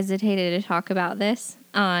like hesitated to talk about this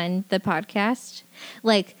on the podcast.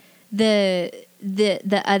 Like the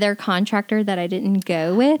other contractor that I didn't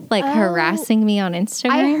go with, like Oh. harassing me on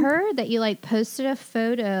Instagram. I heard that you like posted a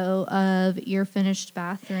photo of your finished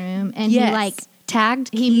bathroom, and Yes. he like tagged.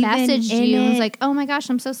 he Kevin messaged in you and was it. like, "Oh my gosh,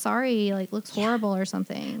 I'm so sorry. Like, looks horrible or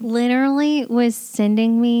something." Literally was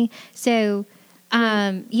sending me. So,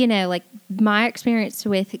 like my experience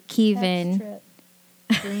with Kevin. Trip.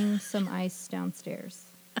 Bring some ice downstairs.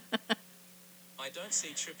 I don't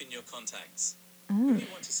see Trip in your contacts. Oh, Who do you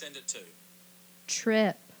want to send it to?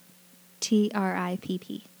 Trip.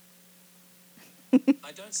 TRIPP.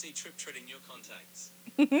 I don't see Trip in your contacts.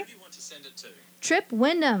 Who do you want to send it to? Trip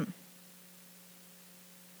Wyndham.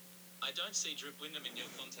 I don't see Drip Wyndham in your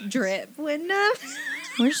contacts. Drip Wyndham.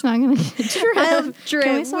 We're just not gonna get Drip. Drip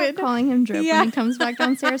Can we stop Wyndham. calling him Drip Yeah. when he comes back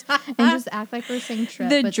downstairs and just act like we're saying Trip?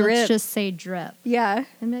 The but Drip. let's just say Drip Yeah.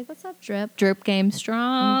 and be like, "What's up, Drip?" Drip game And be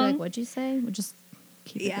strong. like, "What'd you say?" We'll just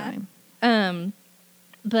keep Yeah. it going.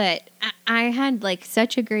 But I had like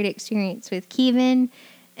such a great experience with Kevin,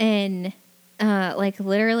 and like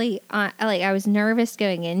literally, I was nervous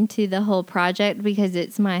going into the whole project because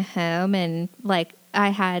it's my home, and like I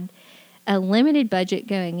had a limited budget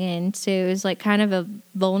going in, so it was like kind of a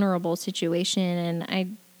vulnerable situation, and I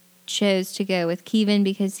chose to go with Kevin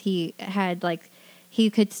because he had like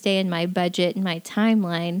he could stay in my budget and my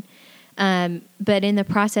timeline. But in the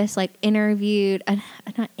process, like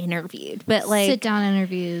not interviewed, but like Sit down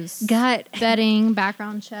interviews, got vetting,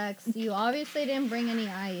 background checks. You obviously didn't bring any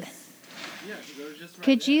ice. Yeah, they were just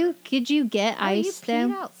Could you get Oh, you ice peed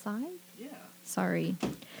though? outside? Yeah. Sorry.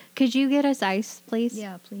 Could you get us ice, please?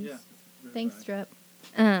 Yeah, please. Yeah. Thanks, Drip.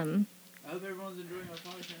 I hope everyone's enjoying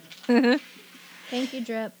our podcast. Thank you,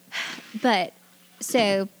 Drip. But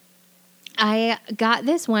so I got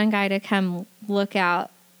this one guy to come look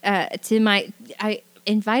out I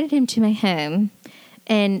invited him to my home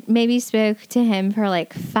and maybe spoke to him for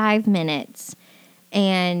like 5 minutes,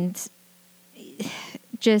 and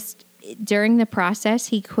just during the process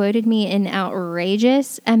he quoted me an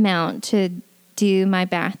outrageous amount to do my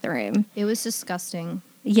bathroom. It was disgusting.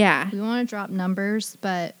 Yeah. We want to drop numbers,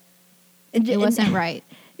 but it wasn't right.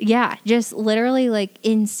 Yeah, just literally like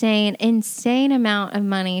insane amount of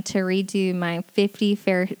money to redo my 50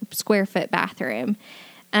 square foot bathroom.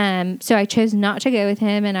 So I chose not to go with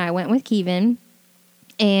him, and I went with Kevin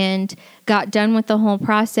and got done with the whole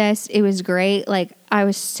process. It was great. Like I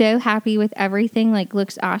was so happy with everything. Like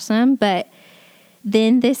looks awesome. But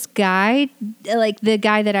then this guy, like the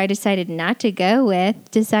guy that I decided not to go with,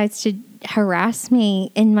 decides to harass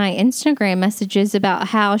me in my Instagram messages about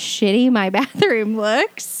how shitty my bathroom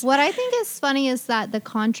looks. What I think is funny is that the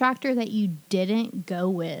contractor that you didn't go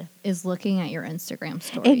with is looking at your Instagram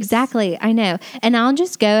stories. Exactly, I know. And I'll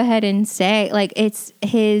just go ahead and say, like, it's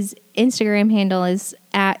his Instagram handle is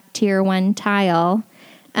at Tier 1 Tile.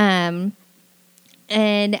 And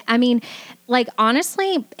I mean, like,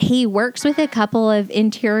 honestly, he works with a couple of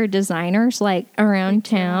interior designers, like, around I'm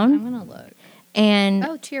town. gonna look. And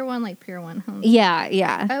Oh, tier 1, like Pier 1. Huh?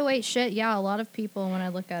 yeah. Oh wait, shit. Yeah, a lot of people when I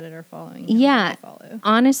look at it are following. him Yeah. that I follow.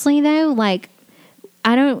 Honestly, though, like,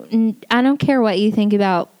 I don't care what you think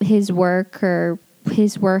about his work or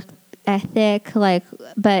his work ethic, like,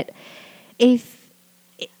 but if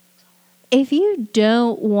you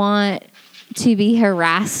don't want to be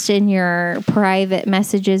harassed in your private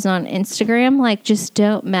messages on Instagram, like, just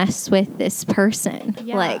don't mess with this person.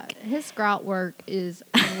 Yeah, Like, his grout work is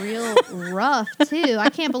real rough too. I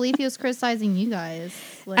can't believe he was criticizing you guys.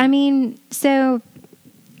 Like, I mean, so,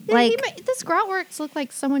 yeah, like, this grout works look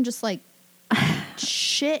like someone just like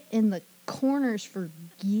shit in the corners for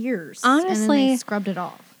years. and then Honestly, they scrubbed it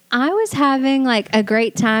off. I was having like a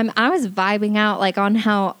great time. I was vibing out like on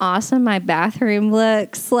how awesome my bathroom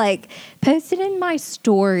looks, like posted in my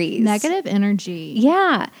stories. Negative energy.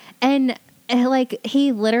 Yeah. And like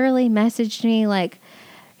he literally messaged me like,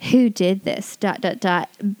 who did this? ... Not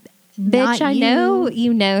Bitch, I you. know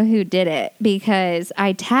you know who did it because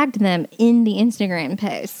I tagged them in the Instagram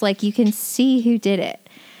post. Like you can see who did it.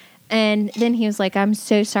 And then he was like, I'm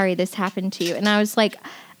so sorry this happened to you. And I was like,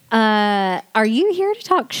 are you here to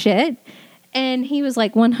talk shit? And he was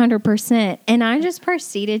like, 100%. And I just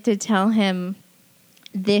proceeded to tell him,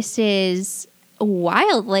 this is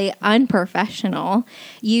wildly unprofessional.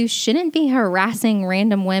 You shouldn't be harassing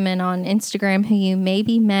random women on Instagram who you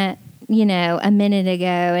maybe met, you know, a minute ago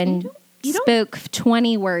and you don't spoke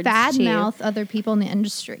 20 words Bad to. mouth other people in the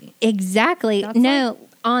industry. Exactly. That's No,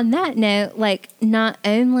 on that note, like, not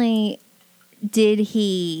only did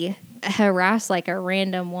he harass like a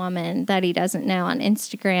random woman that he doesn't know on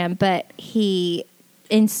Instagram, but he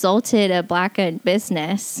insulted a black-owned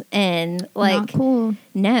business and like, Not cool.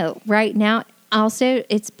 no, right now. Also,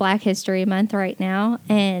 it's Black History Month right now,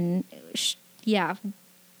 and yeah,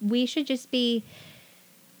 we should just be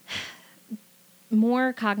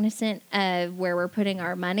more cognizant of where we're putting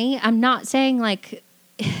our money. I'm not saying like,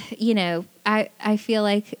 you know, I feel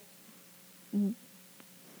like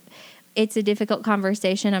it's a difficult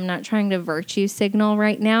conversation. I'm not trying to virtue signal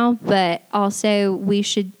right now, but also we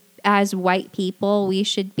should, as white people, we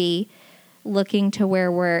should be looking to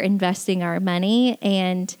where we're investing our money.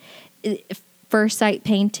 And First Sight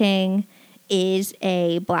Painting is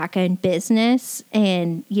a black-owned business,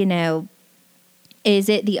 and you know, is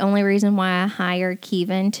it the only reason why I hired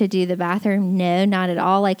Kevin to do the bathroom? No, not at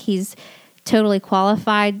all. Like, he's totally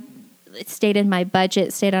qualified. It stayed in my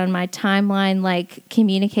budget, stayed on my timeline, like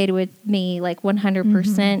communicated with me like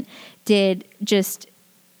 100%, did just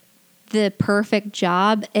the perfect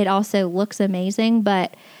job. It also looks amazing,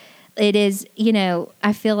 but it is, you know,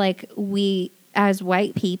 I feel like we as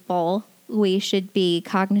white people, we should be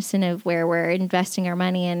cognizant of where we're investing our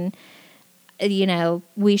money, and you know,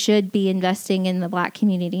 we should be investing in the black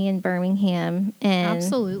community in Birmingham. And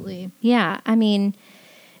Absolutely. yeah, I mean,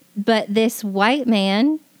 but this white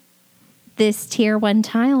man, this tier 1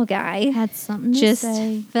 tile guy, Had something to just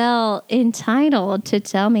say. felt entitled to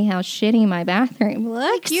tell me how shitty my bathroom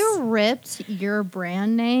looks. Like, you ripped your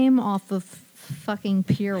brand name off of fucking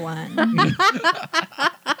Pier 1.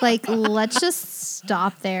 Like, let's just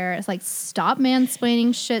stop there. It's like, stop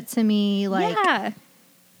mansplaining shit to me. Like, yeah,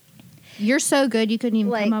 you're so good you couldn't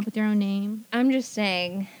even Like- come up with your own name. I'm just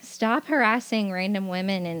saying, stop harassing random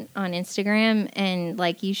women on Instagram, and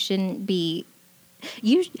like, you shouldn't be.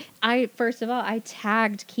 First of all, I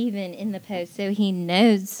tagged Kevin in the post so he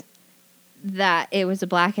knows that it was a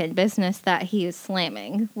black-owned business that he was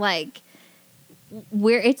slamming. Like,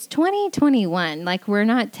 it's 2021. Like, we're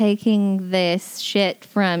not taking this shit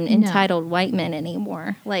from entitled white men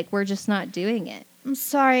anymore. Like, we're just not doing it. I'm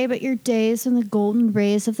sorry, but your days in the golden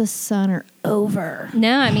rays of the sun are over.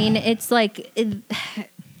 No, I mean, it's like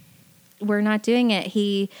we're not doing it.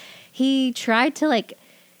 He tried to like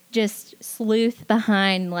just sleuth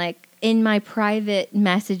behind like in my private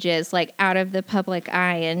messages, like out of the public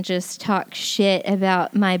eye, and just talk shit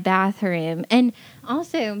about my bathroom. And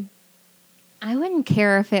also, I wouldn't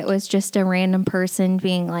care if it was just a random person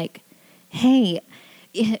being like, "Hey,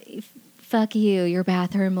 fuck you, your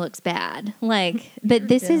bathroom looks bad." Like, but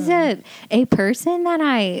this is a person that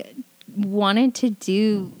I wanted to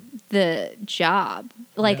do the job.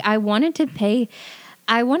 Like, Yeah. I wanted to pay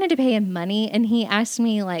him money, and he asked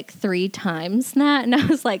me like 3 times that, and I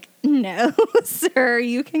was like, "No, sir,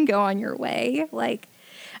 you can go on your way." Like,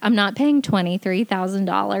 I'm not paying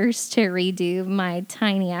 $23,000 to redo my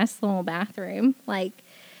tiny ass little bathroom. Like,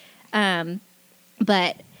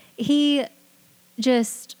 but he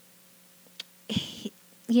just,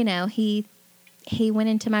 you know, he went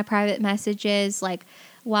into my private messages like,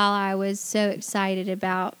 while I was so excited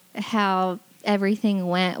about how everything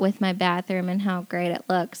went with my bathroom and how great it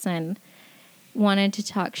looks, and wanted to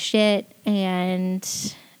talk shit, and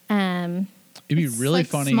It'd be It's really like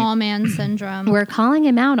funny. Small man syndrome. we're calling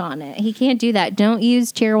him out on it. He can't do that. Don't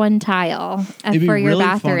use tier 1 tile It'd be for your really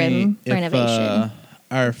bathroom funny renovation.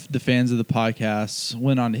 If the fans of the podcast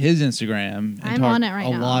went onto his Instagram and I'm talked on it right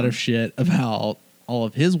a now. lot of shit about all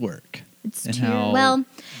of his work It's and tier- how Well,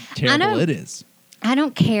 terrible don't- it is. I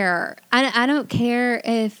don't care. I don't care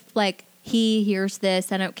if like he hears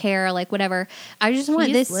this. I don't care, like whatever. I just want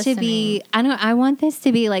He's this to be. listening. I want this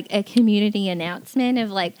to be like a community announcement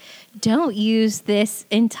of like, don't use this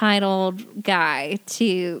entitled guy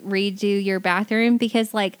to redo your bathroom,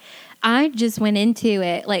 because like I just went into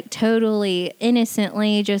it like totally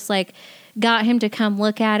innocently, just like got him to come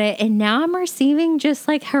look at it, and now I'm receiving just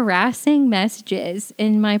like harassing messages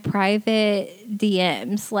in my private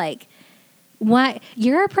DMs, like. What?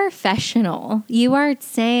 You're a professional. You are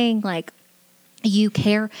saying like you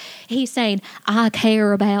care. He's saying, I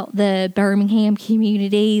care about the Birmingham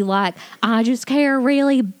community. Like, I just care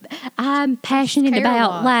really. I'm passionate care a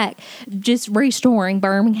about lot. like just restoring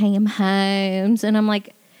Birmingham homes. And I'm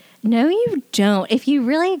like, no, you don't. If you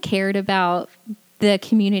really cared about the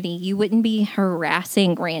community, you wouldn't be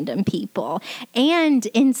harassing random people and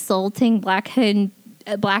insulting black-owned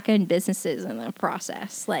businesses in the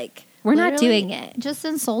process. Like, we're not Literally, doing it. Just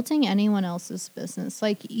insulting anyone else's business.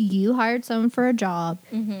 Like, you hired someone for a job.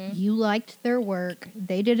 You liked their work.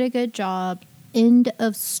 They did a good job. End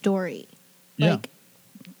of story. Yeah. Like,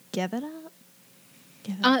 give it up.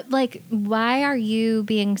 Give it up. Like, why are you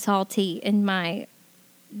being salty in my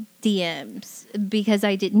DMs? Because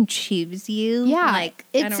I didn't choose you? Yeah, Like,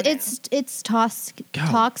 I don't know. it's God.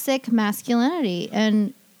 toxic masculinity,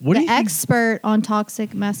 and What do the you think- expert on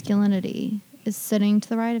toxic masculinity is sitting to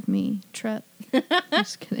the right of me. Trip.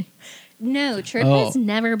 Just kidding. No, Trip Oh. has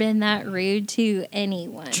never been that rude to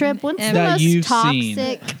anyone. Trip. What's Ever. the That most you've seen.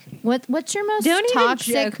 toxic? What's your most Don't even joke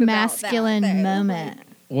toxic about that, masculine though. moment?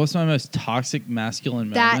 What's my most toxic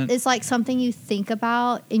masculine That moment? is like something you think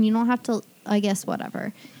about, and you don't have to. I guess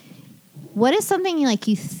whatever. What is something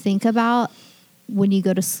you think about when you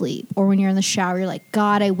go to sleep or when you're in the shower? You're like,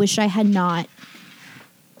 God, I wish I had not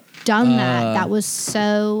done that. That was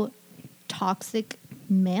so toxic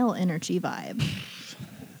male energy vibe.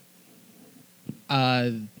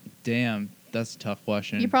 Damn, that's a tough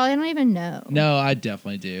question. You probably don't even know. No, I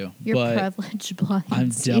definitely do. Your but privilege blinds I'm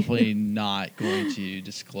you. definitely not going to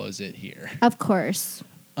disclose it here. Of course.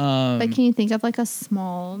 But can you think of like a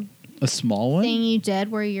small A small one? thing you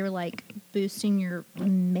did where you're like boosting your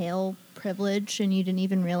male privilege and you didn't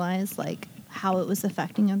even realize like how it was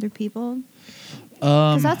affecting other people?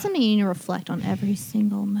 Because that's something you need to reflect on every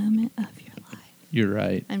single moment of your life. You're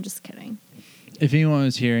right. I'm just kidding. If anyone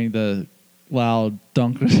was hearing the loud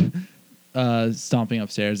dunk stomping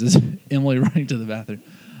upstairs, is Emily running to the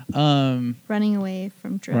bathroom. Running away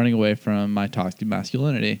from Drip. Running away from my toxic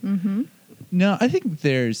masculinity. Mm-hmm. No, I think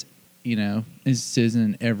there's, instances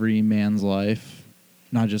in every man's life,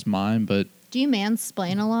 not just mine, but Do you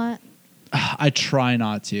mansplain a lot? I try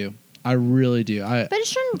not to. I really do. But it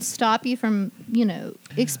shouldn't stop you from,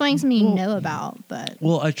 explaining something you know about. But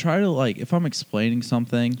Well, I try to, if I'm explaining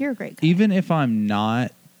something, you're a great guy. even if I'm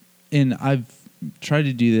not, and I've tried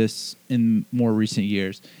to do this in more recent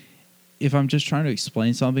years, if I'm just trying to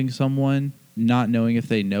explain something to someone, not knowing if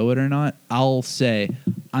they know it or not, I'll say,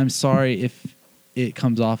 I'm sorry if it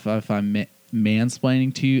comes off if I'm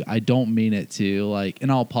mansplaining to you. I don't mean it to,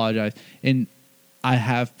 and I'll apologize. And I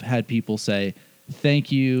have had people say,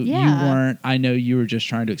 thank you. Yeah. You weren't. I know you were just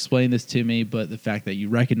trying to explain this to me, but the fact that you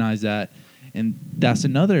recognize that, and that's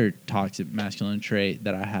another toxic masculine trait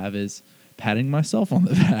that I have is patting myself on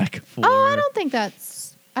the back for. Oh, I don't think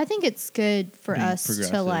that's. I think it's good for Being us to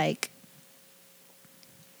progressive.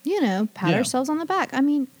 pat Yeah. ourselves on the back. I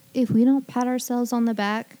mean, if we don't pat ourselves on the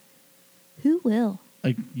back, who will?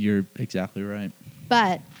 You're exactly right.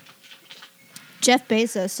 But Jeff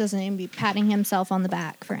Bezos doesn't even be patting himself on the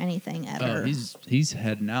back for anything ever. Oh, he's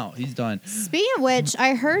heading out. He's done. Speaking of which,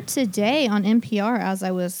 I heard today on NPR as I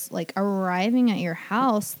was arriving at your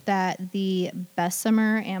house that the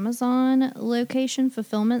Bessemer Amazon location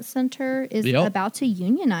fulfillment center is Yep. about to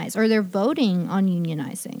unionize, or they're voting on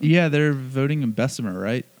unionizing. Yeah, they're voting in Bessemer,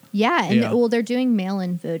 right? Yeah, and Yeah. they're doing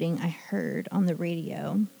mail-in voting. I heard on the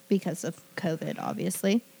radio because of COVID,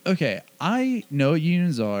 obviously. Okay, I know what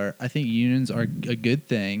unions are. I think unions are a good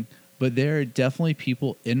thing, but there are definitely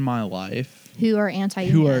people in my life Who are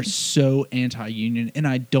anti-union? who are so anti-union, and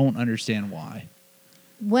I don't understand why.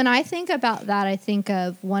 when I think about that, I think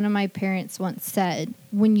of one of my parents once said,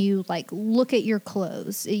 when you like look at your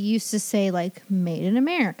clothes, it used to say like made in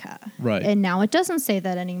America. Right. And now it doesn't say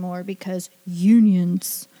that anymore because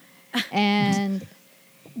unions. And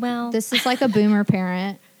Well, this is like a boomer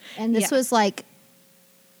parent. And this Yeah. was like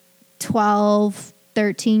 12,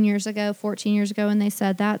 13 years ago, 14 years ago when they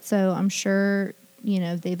said that. So I'm sure,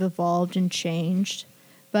 they've evolved and changed.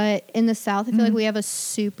 But in the South, I feel like we have a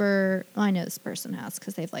super, well, I know this person has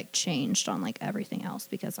because they've like changed on like everything else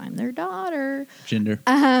because I'm their daughter. Gender.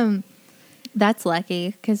 that's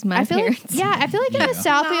lucky because my I feel like, parents. yeah, I feel like in Yeah. the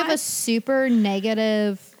South, we have a super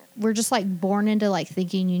negative, we're just like born into like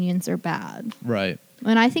thinking unions are bad. Right.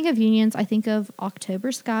 When I think of unions, I think of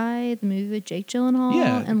October Sky, the movie with Jake Gyllenhaal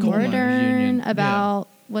Yeah, and coal Laura miners' Dern union. about,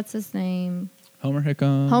 what's his name? Homer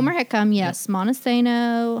Hickam. Homer Hickam, yes.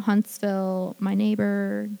 Montesano, Huntsville, my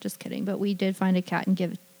neighbor. Just kidding. But we did find a cat and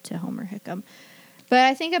give it to Homer Hickam. But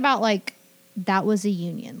I think about like that was a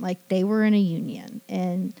union. Like they were in a union.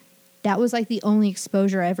 And that was like the only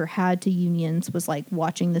exposure I ever had to unions was like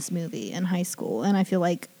watching this movie in high school. And I feel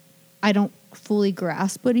like I don't fully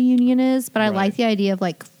grasp what a union is, but I Right. like the idea of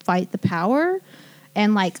like fight the power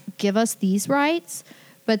and like give us these rights.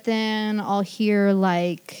 But then I'll hear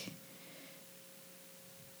like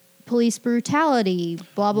police brutality,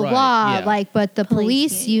 blah blah Right, blah. yeah. Like, but the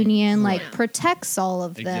Police police union. union like protects all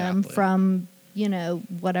of them Exactly. from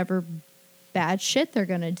whatever bad shit they're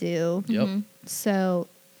gonna do. Yep. So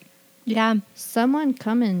Yeah. someone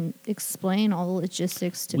come and explain all the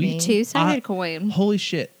logistics to We me. Two-sided I- coin. Holy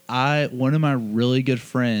shit. One of my really good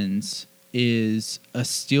friends is a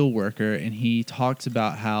steel worker, and he talks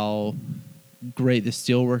about how great the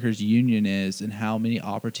steel workers union is and how many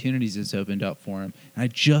opportunities it's opened up for him. And I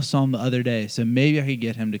just saw him the other day, so maybe I could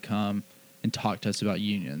get him to come and talk to us about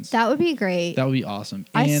unions. That would be great. That would be awesome.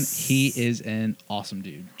 I And s- he is an awesome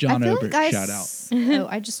dude. John I feel Obert, like shout out. Oh,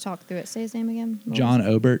 I just talked through it. Say his name again. What was John it?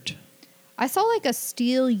 Obert. I saw like a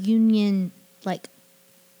steel union like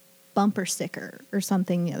bumper sticker or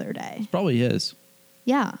something the other day. Probably his.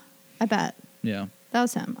 Yeah, I bet Yeah. that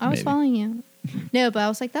was him. I was Maybe. following you. No, but I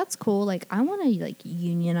was like, that's cool. Like, I want to like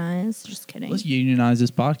unionize. Just kidding. Let's unionize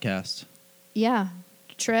this podcast. Yeah,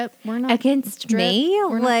 Trip. We're not Against Drip, me?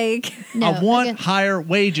 we're not- Like, No, I want against- higher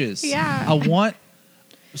wages. Yeah. I want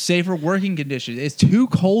safer working conditions. It's too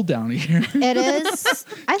cold down here. It is.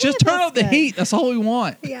 I think Just turn that's up the good. heat. That's all we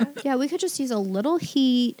want. yeah. Yeah, we could just use a little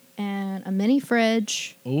heat and a mini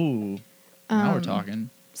fridge. Ooh. Now we're Um, talking.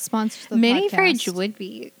 Sponsor the Mini podcast. fridge would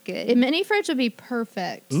be good. A mini fridge would be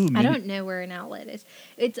perfect. Ooh, I mini- don't know where an outlet is.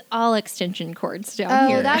 It's all extension cords down Oh,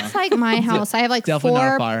 here. that's like my house. I have like Definitely not a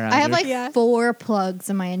four. fire I have hazard. like Yeah. 4 plugs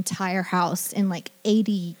in my entire house and like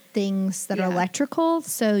 80 things that are Yeah. electrical.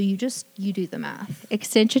 So you do the math.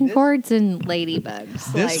 extension cords and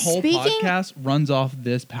ladybugs. This like, whole Speaking- podcast runs off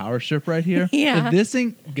this power strip right here. Yeah. If this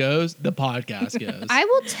thing goes, the podcast goes. I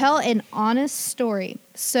will tell an honest story.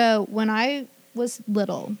 So when I was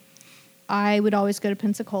little, I would always go to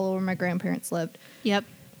Pensacola where my grandparents lived. Yep.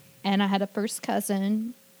 And I had a first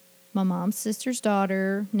cousin, my mom's sister's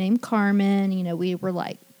daughter, named Carmen. We were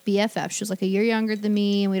like BFF. She was like a year younger than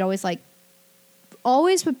me, and we'd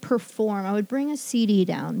always would perform. I would bring a CD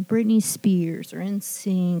down, Britney Spears or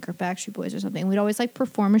NSYNC or Backstreet Boys or something. We'd always like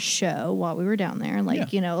perform a show while we were down there,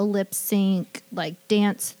 like Yeah. a lip sync, like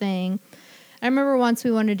dance thing. I remember once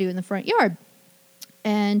we wanted to do it in the front yard,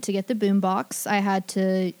 and to get the boombox, I had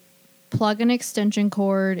to plug an extension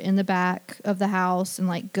cord in the back of the house and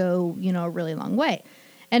like go, a really long way.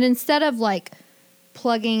 And instead of like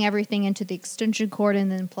plugging everything into the extension cord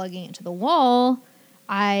and then plugging it to the wall,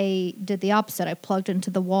 I did the opposite. I plugged into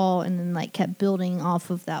the wall and then like kept building off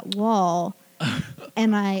of that wall.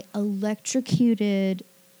 And I electrocuted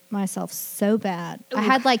myself so bad. I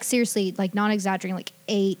had like seriously, like not exaggerating, like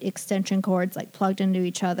 8 extension cords like plugged into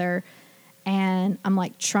each other. And I'm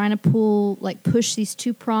like trying to push these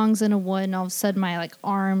 2 prongs into wood, and all of a sudden my like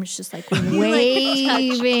arm is just like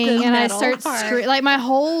waving, and I metal start part. screaming. Like my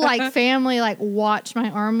whole like family like watched. My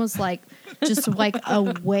arm was like just like a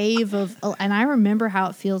wave of, and I remember how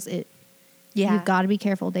it feels. You've got to be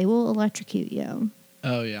careful. They will electrocute you.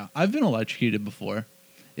 Oh, yeah. I've been electrocuted before.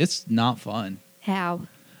 It's not fun. How?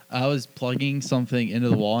 I was plugging something into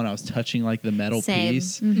the wall and I was touching like the metal Same.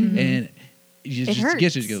 piece. Mm-hmm. And you It just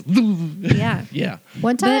get you hurts. to go. Yeah. Yeah.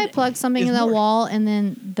 One time I But plugged something in it's the more- wall, and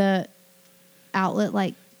then the outlet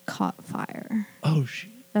like caught fire. Oh, shit.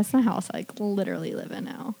 That's the house I like literally live in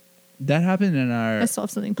now. That happened in I still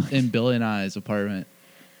have something plugged. in Billy and I's apartment.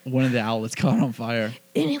 One of the outlets caught on fire.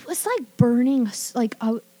 And it was like burning. Like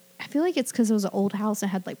I feel like it's because it was an old house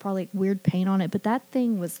and had like probably like weird paint on it. But that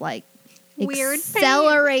thing was like Weird paint.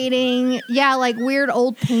 accelerating. Yeah, like weird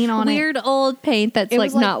old paint on Weird old paint that's It like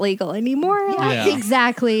was like- not legal anymore. it. Like, Yeah.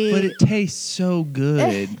 Exactly. But it tastes so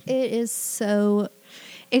good. It is so.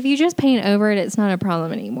 if you just paint over it, it's not a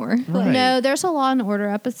problem anymore. Right. No, there's a Law and Order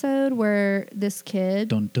episode where this kid.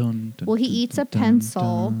 Dun, dun, dun, Well, he dun, eats dun, a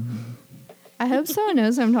pencil. dun. I hope someone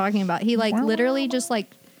knows what I'm talking about. He like literally just like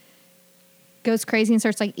goes crazy and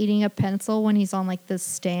starts like eating a pencil when he's on like this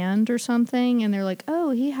stand or something, and they're like,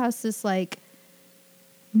 "Oh, he has this like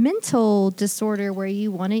mental disorder where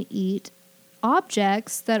you want to eat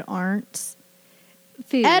objects that aren't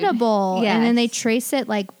Food. edible." And then they Yes. trace it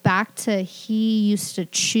like back to he used to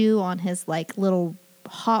chew on his like little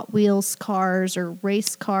Hot Wheels cars or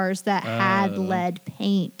race cars that had Oh. lead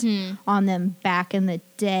paint on them back in the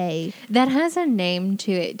day. That has a name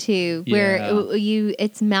to it too, where Yeah.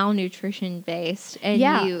 it's malnutrition based, and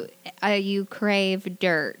Yeah. you crave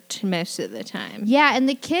dirt most of the time. Yeah, and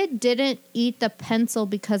the kid didn't eat the pencil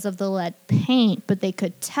because of the lead paint, but they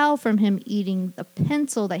could tell from him eating the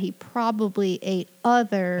pencil that he probably ate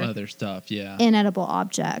Other stuff, yeah. inedible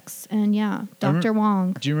objects. And yeah, Dr.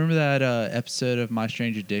 Wong. Do you remember that episode of My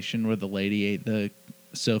Strange Addiction where the lady ate the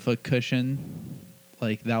sofa cushion?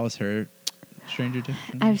 Like, that was her strange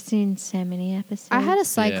addiction? I've seen so many episodes. I had a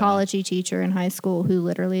psychology teacher in high school who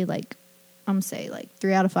literally like I'm say like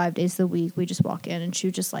 3 out of 5 days of the week we just walk in and she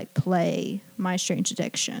would just like play My Strange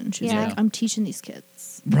Addiction. She was Yeah. like, I'm teaching these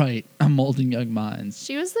kids. Right. I'm molding young minds.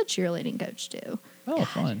 She was the cheerleading coach too. Oh,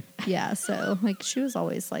 fun. Yeah, so like she was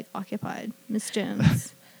always like occupied. Miss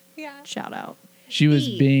Jones. Yeah. Shout out. She was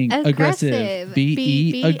Be being aggressive. aggressive.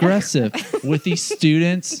 Be aggressive with these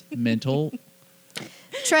students' mental.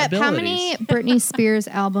 Trip, how many Abilities. Britney Spears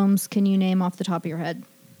albums can you name off the top of your head?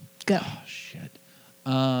 Go. Oh, shit.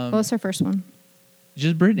 What was her first one?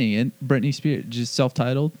 Just Britney and Britney Spears, just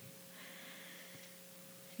self-titled.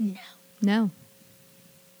 No.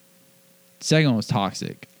 Second one was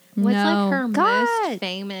Toxic. What's No. like her God. most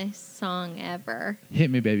famous song ever? Hit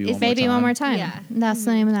Me Baby One It's More Baby Time. One More Time. Yeah. That's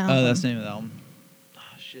the name of that album. Oh, that's the name of the album. Oh,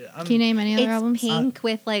 shit. Can you name any other It's albums? pink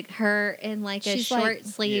with like her in like a She's, like- short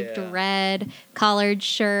sleeved Yeah. red collared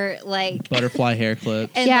shirt, like Butterfly hair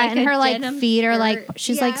clips. and yeah, like and a her like denim feet are like skirt.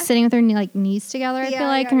 she's Yeah. like sitting with her like knees together. I Yeah, feel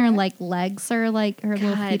like, yeah, and her yeah. like legs are like her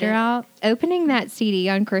little God, feet are out. Opening that CD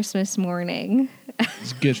on Christmas morning.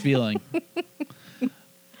 It's a good feeling.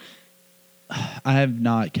 I have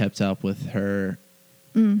not kept up with her,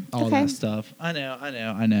 all okay. that stuff. I know.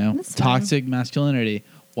 That's fine. Toxic masculinity.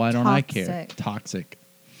 Why don't I care? Toxic. Toxic.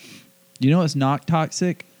 You know what's not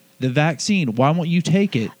toxic? The vaccine. Why won't you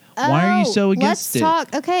take it? Why are you so against let's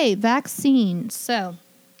talk. Okay, vaccine. So,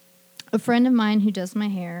 a friend of mine who does my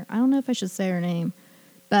hair, I don't know if I should say her name,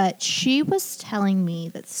 but she was telling me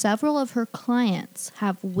that several of her clients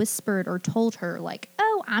have whispered or told her, like,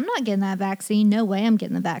 oh, I'm not getting that vaccine. No way I'm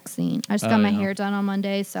getting the vaccine. I just got Oh, my yeah. hair done on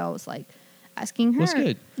Monday, so I was like asking her. What's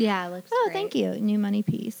good? Yeah, it looks Oh, great. thank you. New money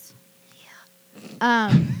piece.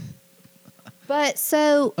 Yeah. But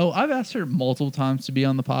so Oh, I've asked her multiple times to be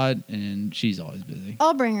on the pod, and she's always busy.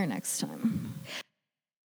 I'll bring her next time.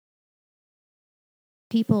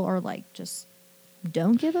 People are like, just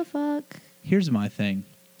don't give a fuck. Here's my thing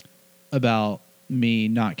about me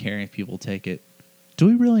not caring if people take it. Do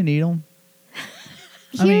we really need them?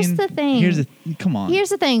 Here's the thing. Come on. Here's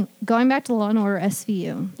the thing. Going back to Law and Order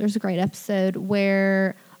SVU, there's a great episode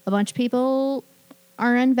where a bunch of people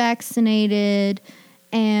are unvaccinated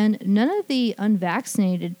and none of the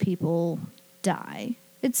unvaccinated people die.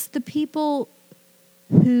 It's the people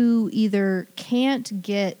who either can't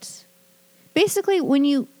get basically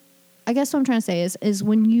I guess what I'm trying to say is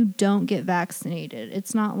when you don't get vaccinated,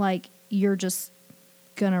 it's not like you're just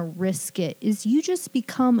gonna risk it, is you just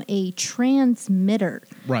become a transmitter,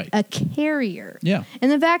 Right. a carrier. Yeah.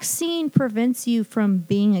 And the vaccine prevents you from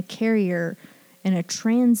being a carrier and a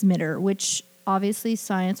transmitter, which obviously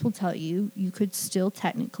science will tell you could still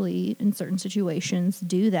technically in certain situations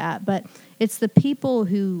do that, but it's the people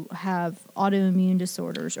who have autoimmune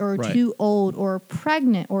disorders or are Right. too old or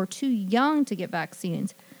pregnant or too young to get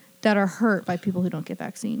vaccines that are hurt by people who don't get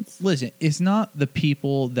vaccines. Listen, it's not the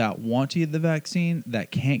people that want to get the vaccine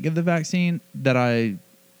that can't get the vaccine that I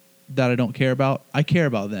don't care about. I care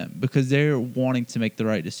about them because they're wanting to make the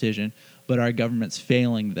right decision, but our government's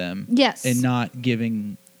failing them. Yes. And not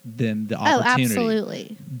giving them the Oh, opportunity.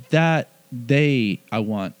 absolutely. That I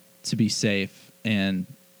want to be safe and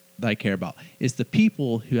that I care about. It's the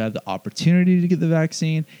people who have the opportunity to get the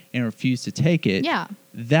vaccine and refuse to take it. Yeah.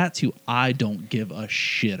 That's who I don't give a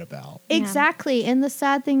shit about. Yeah. Exactly. And the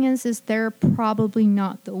sad thing is they're probably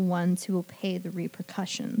not the ones who will pay the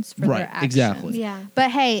repercussions for their actions. Exactly. Yeah.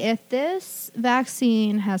 But hey, if this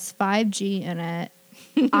vaccine has 5G in it,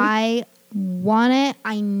 I want it.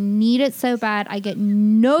 I need it so bad. I get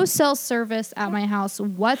no cell service at my house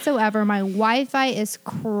whatsoever. My Wi-Fi is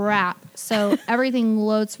crap. So everything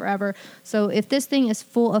loads forever. So if this thing is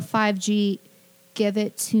full of 5G, give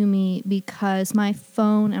it to me because my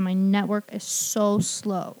phone and my network is so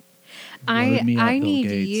slow. Load me up, I Bill need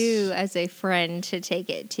Gates. you as a friend to take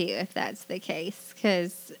it too, if that's the case,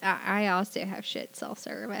 because I also have shit cell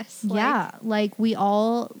service. Yeah, like we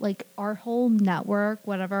all, like our whole network,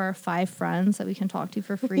 whatever our 5 friends that we can talk to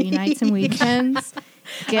for free nights and weekends,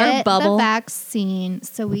 get bubble. the vaccine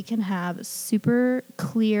so we can have super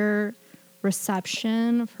clear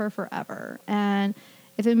reception for forever. And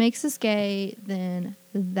if it makes us gay, then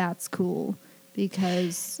that's cool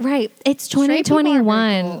because Right. It's Straight people are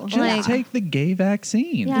 2021. cool. Just Like, take the gay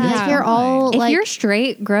vaccine. Yeah. It's If you're all fine. if like you're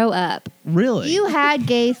straight, grow up. really you had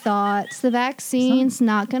gay thoughts, the vaccine's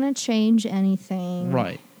not going to change anything.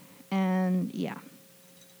 right. And yeah,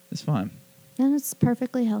 It's fine. and it's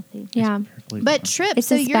perfectly healthy. Yeah. It's perfectly But fine. Trip, It's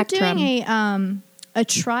so a you're spectrum. doing a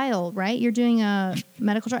trial, right? You're doing a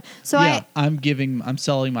medical trial. So yeah, I'm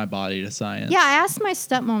selling my body to science. I asked my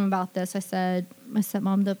stepmom about this. I said, my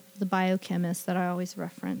stepmom, the biochemist that I always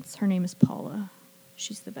reference, her name is Paula.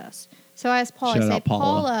 She's the best. So I asked Paula, Shout I say, out Paula.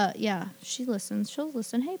 Paula, yeah, she listens. She'll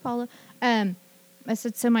listen. Hey, Paula. I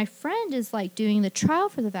said, so my friend is like doing the trial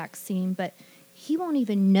for the vaccine, but he won't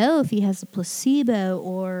even know if he has a placebo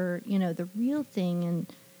or, the real thing. And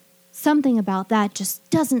something about that just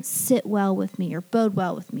doesn't sit well with me or bode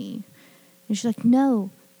well with me. And she's like, no,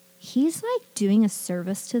 he's like doing a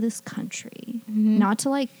service to this country, not to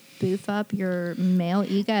like boof up your male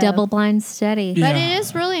ego. Double blind study. Yeah. But it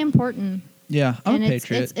is really important. Yeah, I'm and a it's,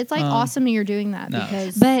 patriot. it's like awesome that you're doing that no.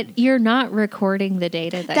 because But you're not recording the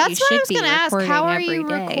data that you that's what I should was be going to ask. recording How are every you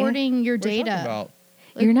day. recording your What are you talking data? about?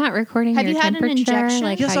 You're not recording Have your you had an temperature, injection?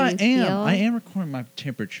 like Yes, how I you am. feel. I am recording my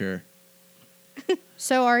temperature.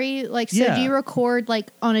 So are you like? So Yeah. do you record like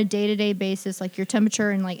on a day-to-day basis, like your temperature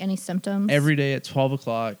and like any symptoms? Every day at 12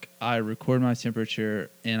 o'clock, I record my temperature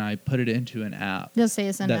and I put it into an app. You'll say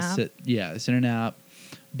it's an app. It's in an app.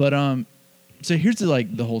 But so here's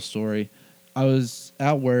the whole story. I was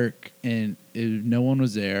at work and no one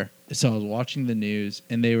was there, so I was watching the news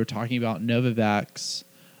and they were talking about Novavax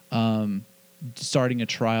starting a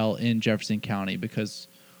trial in Jefferson County because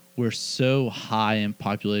we're so high in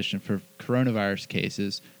population for coronavirus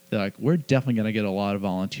cases. They're like, we're definitely going to get a lot of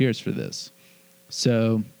volunteers for this.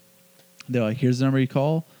 So they're like, here's the number you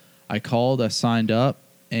call. I called, I signed up,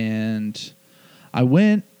 and I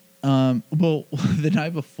went. Well, the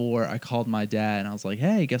night before, I called my dad, and I was like,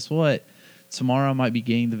 hey, guess what? Tomorrow I might be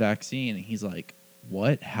getting the vaccine. And he's like,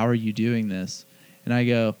 what? How are you doing this? And I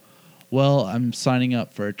go, well, I'm signing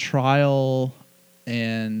up for a trial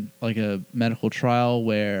and like a medical trial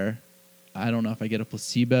where I don't know if I get a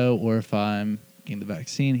placebo or if I'm getting the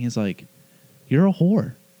vaccine. He's like, you're a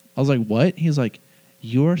whore. I was like, what? He's like,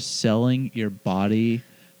 you're selling your body.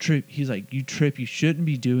 Trip. He's like, you shouldn't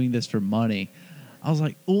be doing this for money. I was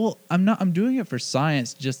like, well, I'm not. I'm doing it for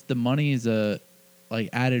science. Just the money is a like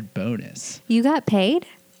added bonus. You got paid?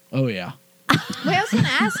 Oh yeah. Wait, I was going to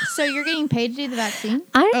ask. So you're getting paid to do the vaccine?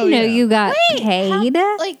 I didn't Oh, know yeah. you got paid.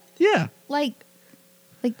 Yeah. Like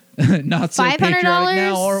Not so patriotic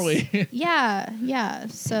now, are we? yeah.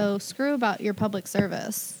 So screw about your public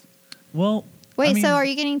service. Well, Wait, I mean, so are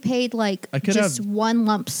you getting paid like I could just have- one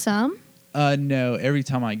lump sum? No. Every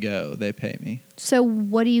time I go, they pay me. So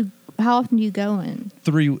how often do you go in?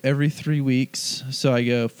 Every 3 weeks. So I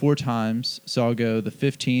go 4 times. So I'll go the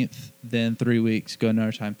 15th, then 3 weeks, go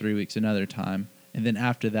another time, 3 weeks, another time. And then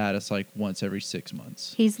after that, it's like once every 6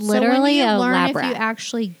 months. He's So when do literally you a learn lab if you rat.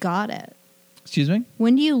 actually got it? Excuse me?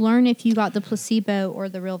 When do you learn if you got the placebo or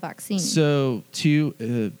the real vaccine? So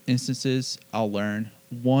 2 instances I'll learn.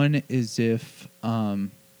 One is if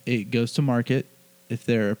it goes to market, if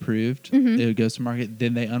they're approved, it goes to market,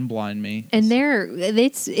 then they unblind me. And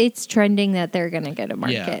it's trending that they're going to go to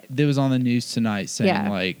Yeah, market. it was on the news tonight saying Yeah.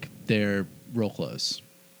 like they're real close.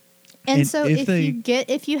 and and so if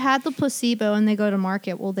if you had the placebo and they go to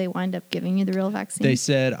market, will they wind up giving you the real vaccine? They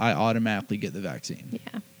said I automatically get the vaccine.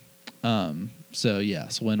 Yeah. So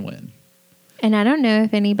yes, win-win. And I don't know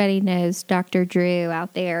if anybody knows Dr. Drew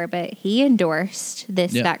out there, but he endorsed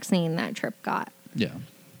this Yeah. vaccine that Trip got. Yeah.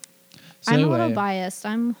 So I'm a anyway, little biased.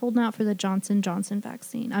 I'm holding out for the Johnson Johnson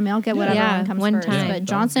vaccine. I mean, I'll get whatever Yeah, one comes one first, time. but Yeah,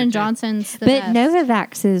 Johnson don't get Johnson's the But best.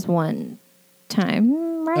 Novavax is one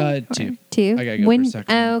time, right? Or 2. Two. I gotta go for a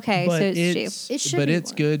second. Oh, one. okay. But So it's two. It should but be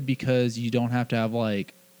it's one. good because you don't have to have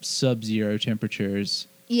like sub-zero temperatures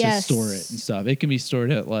Yes. to store it and stuff. It can be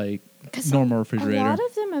stored at like 'Cause normal A refrigerator. lot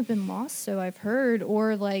of them have been lost, so I've heard,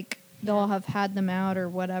 or like they'll have had them out or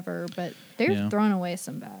whatever, but they've Yeah. thrown away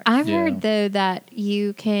some back. I've Yeah. heard though that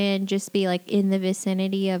you can just be like in the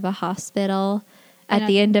vicinity of a hospital And at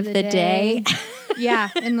the end of the day. yeah,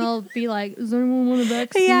 and they'll be like, "Does anyone want a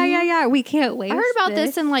vaccine?" yeah. We can't wait. I heard about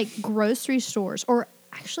this in like grocery stores, or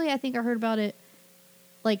actually, I think I heard about it.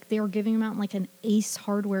 Like they were giving them out in like an Ace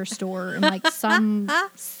Hardware store in like some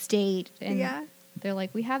state, and Yeah. they're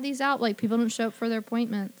like, "We have these out." Like people don't show up for their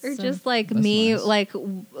appointments, Or and- just like That's me, nice.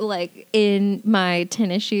 like in my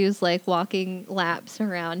tennis shoes, like walking laps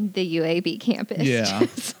around the UAB campus. Yeah.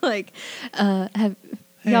 Just like, have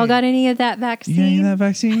Hey. y'all got any of that vaccine? You need that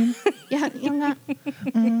vaccine? yeah, you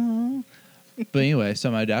know, But anyway,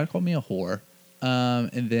 so my dad called me a whore.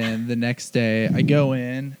 And then the next day I go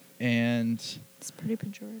in and it's pretty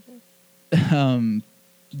pejorative.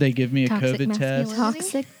 they give me a Toxic COVID test. masculinity.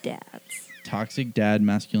 Toxic dads. Toxic dad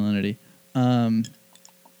masculinity.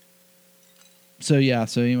 So yeah,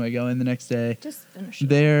 so anyway, I go in the next day. Just finish. It.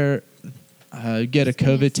 There, get a Just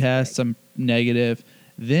finish COVID the test. I'm negative.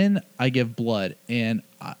 Then I give blood, and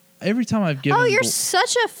every time I've given, Oh, you're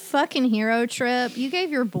such a fucking hero, Trip. You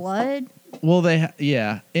gave your blood. well,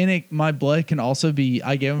 yeah, and my blood can also be.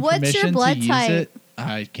 I gave them What's your permission blood to use type? it.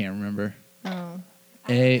 I can't remember. Oh,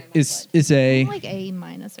 It's A. I'm like A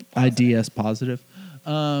minus. Or positive. IDS positive.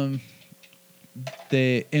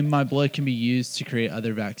 They and my blood can be used to create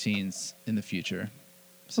other vaccines in the future.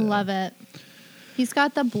 So. Love it. He's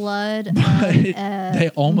got the blood. Of, But they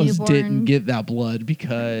almost newborn. didn't get that blood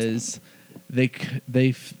because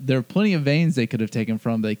there are plenty of veins they could have taken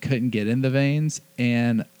from. They couldn't get in the veins,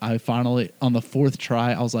 and I finally on the 4th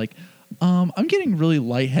try I was like, I'm getting really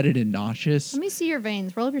lightheaded and nauseous. Let me see your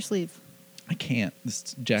veins. Roll up your sleeve. I can't.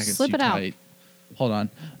 This jacket's Slip too it out. tight. Hold on,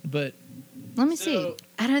 but Let me So- see.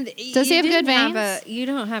 I don't. Does he you have good didn't veins? you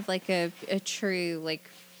don't have like a true like.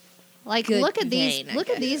 Like, Good look at these. vein, I Look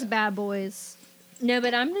at guess. these bad boys. No,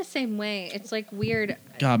 but I'm the same way. It's like weird.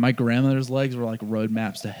 God, my grandmother's legs were like road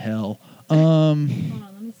maps to hell. Hold on.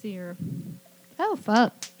 Let me see your. Oh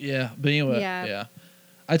fuck. Yeah, but anyway, Yeah. yeah.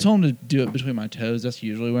 I told them to do it between my toes. That's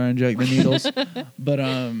usually where I inject the needles. But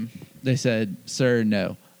they said, "Sir,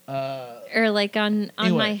 no." Or like on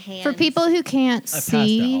Anyway. my hand. For people who can't I passed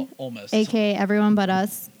see, out almost. aka everyone but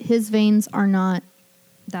us, his veins are not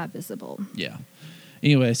that visible. Yeah.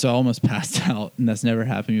 Anyway, so I almost passed out, and that's never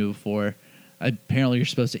happened to me before. Apparently, you're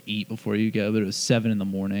supposed to eat before you go, but it was 7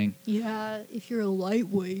 a.m. Yeah, if you're a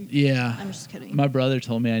lightweight. Yeah. I'm just kidding. My brother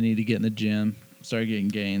told me I need to get in the gym, start getting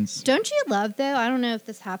gains. Don't you love though? I don't know if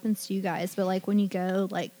this happens to you guys, but like when you go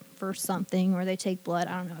like for something or they take blood,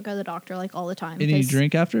 I don't know. I go to the doctor like all the time. And you because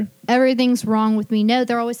drink after? Everything's wrong with me. No,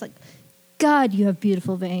 they're always like, God, you have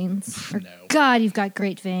beautiful veins. Or No. God, you've got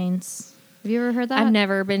great veins. Have you ever heard that? I've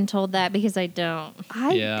never been told that because I don't.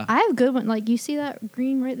 Yeah. I have good one. Like you see that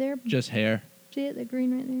green right there? Just hair. See it? The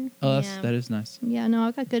green right there? Oh, Yeah. that is nice. Yeah, no,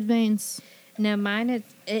 I've got good veins. No, mine is.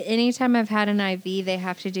 Anytime I've had an IV, they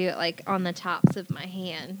have to do it like on the tops of my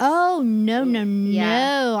hand. Oh no, no,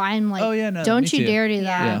 Yeah. no! I'm like, Oh, yeah, no, don't me you too. dare do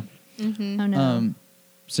Yeah. that. Mm-hmm. Oh no.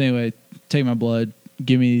 So anyway, take my blood,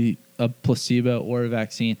 give me a placebo or a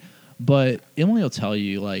vaccine. But Emily will tell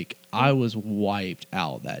you, like, I was wiped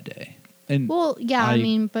out that day. And well, yeah, I I-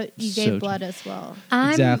 mean, but you so gave blood as well.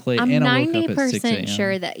 Exactly, I'm and I woke up at 6 90% a.m.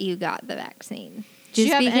 sure that you got the vaccine. Do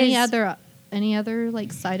you have because- any other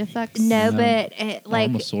like side effects? No, No. but like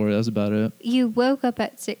I'm sore. That's about it. you woke up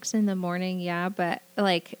at 6 a.m, yeah, but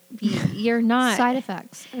like you're not. side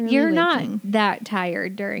effects. Early You're not waking. that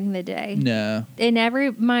tired during the day. No. And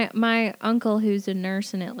my uncle who's a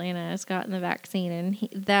nurse in Atlanta has gotten the vaccine, and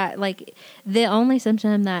the only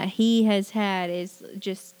symptom that he has had is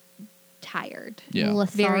just tired, Yeah.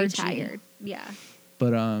 very Lethargy. tired. Yeah.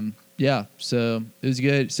 But yeah, so it was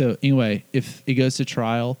good. So anyway, if it goes to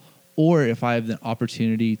trial, or if I have the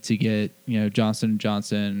opportunity to get, Johnson &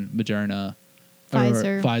 Johnson, Moderna,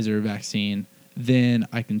 Pfizer. or Pfizer vaccine, then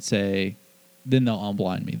I can say, then they'll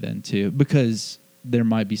unblind me then too, because there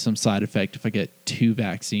might be some side effect if I get 2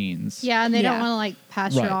 vaccines. Yeah, and they don't Yeah. want to like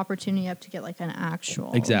pass Right. your opportunity up to get like an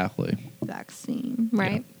actual Exactly. vaccine.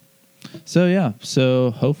 Right. So yeah, so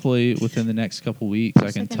hopefully within the next couple weeks, I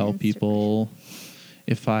Just can like an tell Instagram. people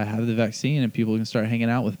if I have the vaccine, and people can start hanging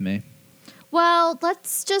out with me. Well,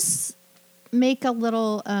 let's just make a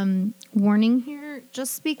little warning here.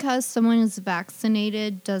 Just because someone is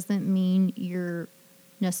vaccinated doesn't mean you're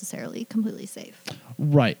necessarily completely safe.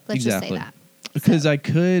 Right. Let's exactly. just say that. Because So- I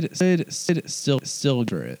could still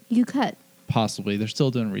do it. You could. Possibly. They're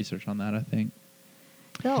still doing research on that, I think.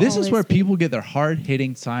 They'll This is always where be. people get their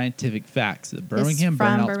hard-hitting scientific facts. The Birmingham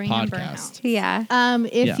from Burnouts Birmingham podcast. Burnouts. Yeah.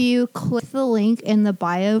 If Yeah. you click the link in the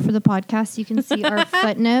bio for the podcast, you can see our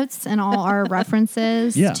footnotes and all our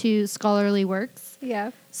references Yeah. to scholarly works.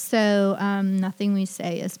 Yeah. So nothing we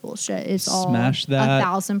say is bullshit. It's all Smash that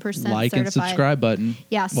 1,000% like certified. and subscribe button.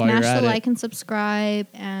 Yeah, while you're smash at the it. like and subscribe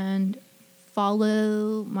and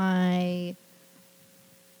follow my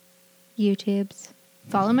YouTubes.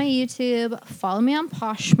 Follow my YouTube. Follow me on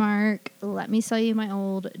Poshmark. Let me sell you my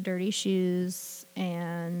old dirty shoes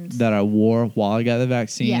and That I wore while I got the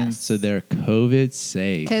vaccine, Yes. so they're COVID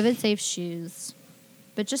safe. COVID safe shoes.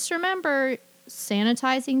 But just remember,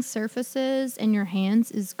 sanitizing surfaces in your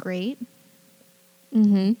hands is great,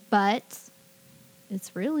 Mm-hmm. but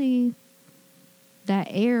it's really that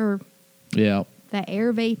air Yeah.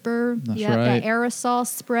 vapor, That's that right. aerosol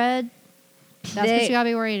spread. That's what They- you gotta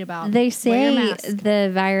be worried about. They Wear your say mask.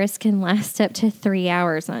 the virus can last up to 3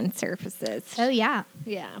 hours on surfaces. Oh yeah,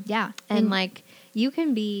 Yeah. yeah, And like you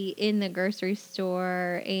can be in the grocery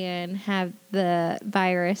store and have the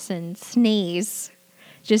virus and sneeze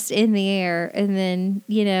just in the air, and then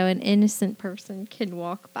an innocent person can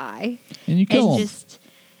walk by And you kill and them. just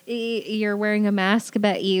you're wearing a mask,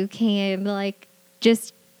 but you can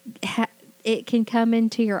just it can come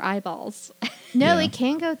into your eyeballs. no, Yeah. it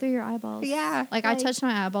can go through your eyeballs. Yeah, like I like- touched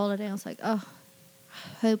my eyeball today. I was like, oh,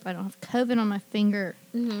 hope I don't have COVID on my finger.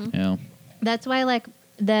 Yeah. That's why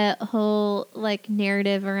the whole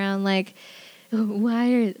narrative around why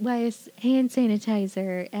is hand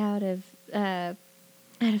sanitizer out of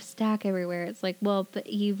stock everywhere? It's like, well, but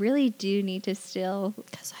you really do need to still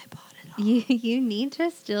Because I bought it all. you need to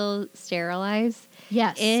still sterilize.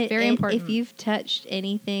 Yes, very important. If you've touched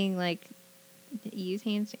anything, use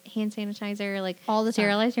hand sanitizer, All the time.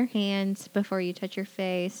 sterilize your hands before you touch your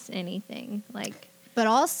face, anything But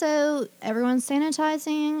also, everyone's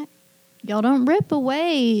sanitizing. Y'all don't rip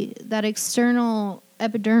away that external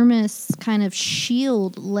epidermis kind of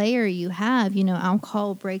shield layer you have. Alcohol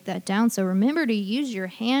will break that down. So remember to use your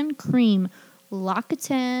hand cream.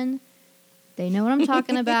 L'Occitane. They know what I'm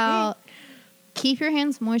talking about. Keep your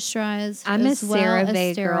hands moisturized. I'm a as well as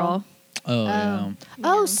CeraVe sterile. girl. Oh, yeah.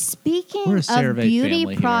 Oh, Yeah. speaking We're a of CeraVe beauty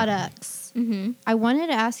family here. products, Mm-hmm. I wanted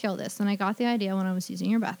to ask y'all this, and I got the idea when I was using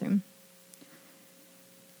your bathroom.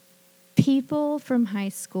 People from high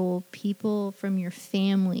school, people from your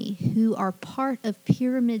family who are part of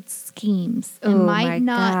pyramid schemes and Oh, my might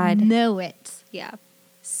not God. know it, Yeah.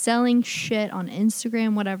 selling shit on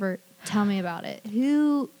Instagram, whatever. Tell me about it.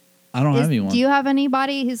 Who I don't is? have anyone. Do you have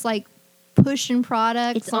anybody who's pushing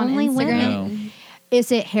products It's on only Instagram? women. No.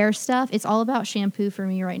 Is it hair stuff? It's all about shampoo for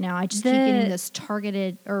me right now. I just keep The- getting this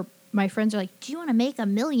targeted, or my friends are like, "Do you want to make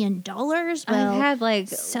 $1 million?" Well, I've had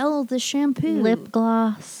sell the shampoo, lip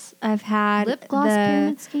gloss. I've had lip gloss the,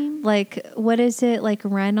 pyramid scheme. what is it?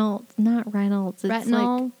 Reynolds? Not Reynolds. It's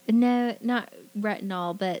Retinol? no, not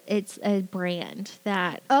retinol, but it's a brand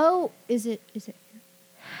that. Oh, is it?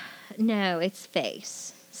 No, it's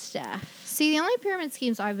face stuff. See, the only pyramid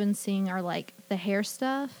schemes I've been seeing are the hair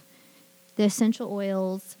stuff, the essential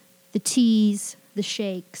oils, the teas, the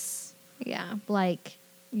shakes. Yeah.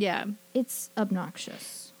 Yeah. It's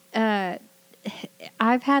obnoxious.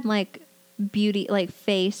 I've had beauty,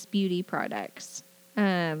 face beauty products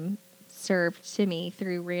served to me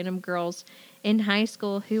through random girls in high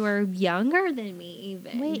school who are younger than me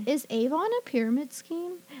even. Wait, is Avon a pyramid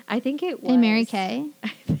scheme? I think it was. And Mary Kay? I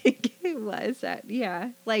think it was. Yeah.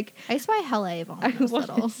 I used to buy hella Avon I when I was want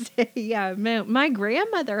little. to say, yeah, my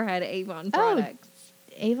grandmother had Avon Oh. products.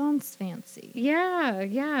 Avon's fancy. Yeah,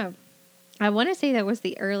 yeah. I want to say that was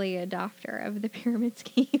the early adopter of the pyramid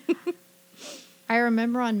scheme. I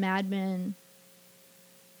remember on Mad Men,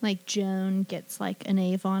 Joan gets an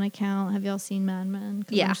Avon account. Have y'all seen Mad Men?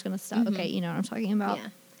 'Cause Yeah. I'm just gonna stop. Mhm. Okay, you know what I'm talking about. Yeah.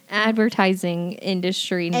 Advertising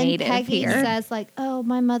industry And native Peggy here. says "Oh,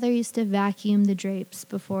 my mother used to vacuum the drapes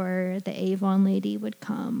before the Avon lady would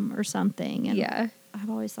come or something." And Yeah. I've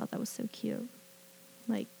always thought that was so cute.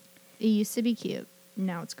 It used to be cute.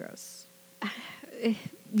 Now it's gross.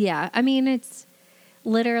 Yeah, I mean, it's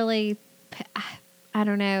literally, I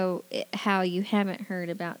don't know how you haven't heard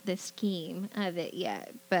about the scheme of it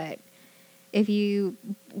yet, but if you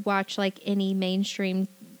watch any mainstream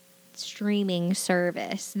streaming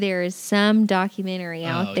service, there is some documentary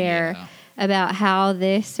out Oh, there yeah. about how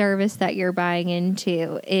this service that you're buying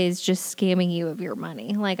into is just scamming you of your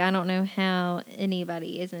money. Like, I don't know how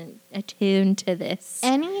anybody isn't attuned to this.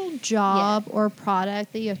 Any job or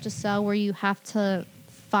product that you have to sell where you have to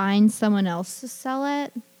find someone else to sell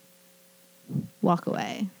it, walk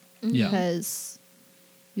away. Yeah. Because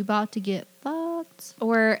you about to get fucked.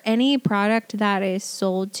 Or any product that is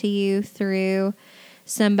sold to you through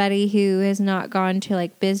somebody who has not gone to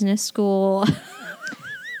like business school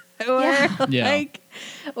or Yeah. like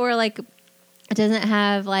or like doesn't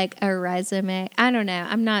have like a resume. I don't know.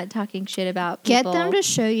 I'm not talking shit about Get people. them to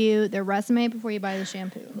show you their resume before you buy the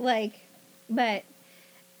shampoo. like, but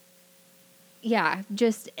yeah,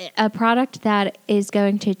 just a product that is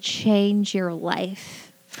going to change your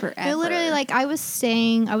life forever. They're literally like, I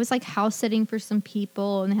was like house sitting for some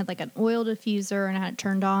people and they had like an oil diffuser and I had it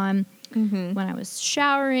turned on when I was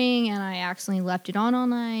showering and I accidentally left it on all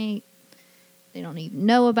night. They don't even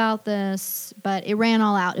know about this, but it ran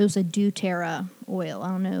all out. It was a doTERRA oil. I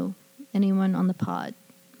don't know. Anyone on the pod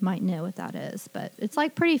might know what that is, but it's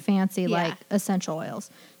like pretty fancy, like essential oils.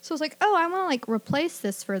 So I was like, oh, I want to like replace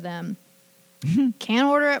this for them. Can't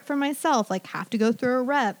order it for myself. Like, have to go through a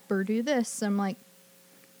rep or do this. I'm like,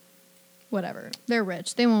 whatever. They're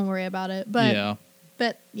rich. They won't worry about it. But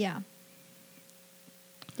yeah.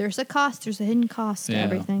 There's a cost. There's a hidden cost to Yeah.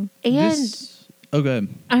 everything. And Okay.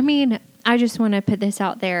 I mean, I just want to put this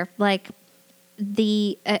out there. Like,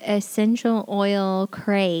 the essential oil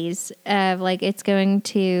craze of like it's going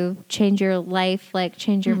to change your life, like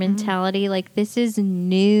change your mentality. Like, this is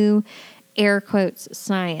new air quotes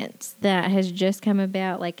science that has just come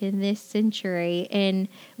about like in this century, and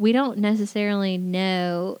we don't necessarily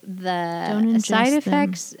know the Don't side ingest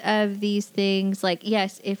effects of these things. Like,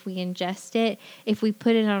 yes, if we ingest it, if we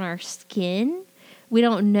put it on our skin, we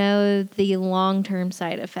don't know the long-term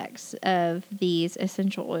side effects of these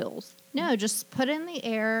essential oils. No, just put it in the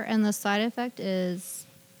air, and the side effect is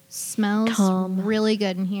smells Calm. really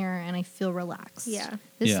good in here, and I feel relaxed. Yeah.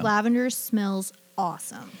 This Yeah. lavender smells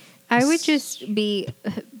awesome. I would just be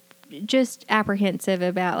just apprehensive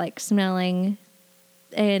about like smelling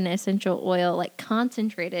an essential oil, like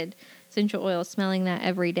concentrated essential oil, smelling that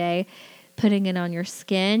every day, putting it on your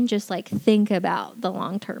skin. Just like think about the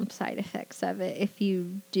long-term side effects of it if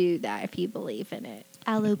you do that, if you believe in it.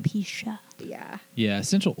 Alopecia. Yeah. Yeah,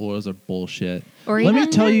 essential oils are bullshit. Or Let me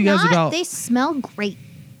even- tell you guys about. They smell great.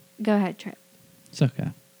 Go ahead, Trip. It's okay.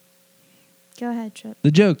 Go ahead, Trip. The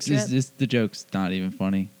jokes Drip. is just the joke's not even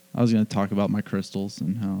funny. I was going to talk about my crystals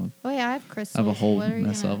and how Oh yeah, I have crystals. I have a whole What are you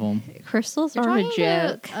mess gonna- of them. Crystals You're are a talking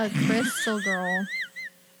joke. to a crystal girl.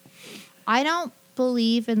 I don't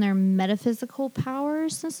believe in their metaphysical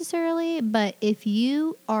powers necessarily, but if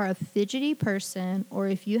you are a fidgety person or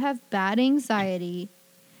if you have bad anxiety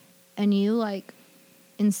and you like,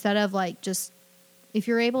 instead of like just, if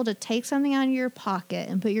you're able to take something out of your pocket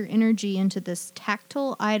and put your energy into this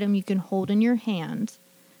tactile item you can hold in your hand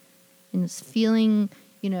and it's feeling,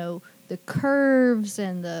 you know, the curves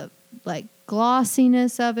and the like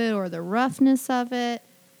glossiness of it or the roughness of it,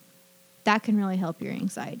 that can really help your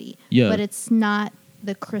anxiety. Yeah. But it's not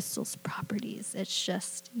the crystal's properties. It's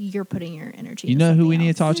just you're putting your energy. You into know who we something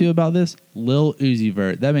need to else. talk to about this? Lil Uzi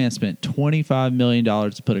Vert. That man spent $25 million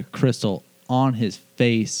to put a crystal on his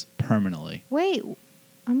face permanently. Wait,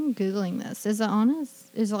 I'm Googling this. Is it on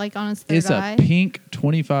his? Is it like on his third It's eye? a pink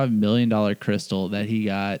 $25 million crystal that he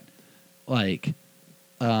got, like,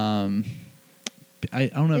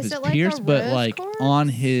 I don't know if Is it's it like a pierced, but rose like quartz? on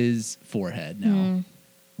his forehead now. Mm.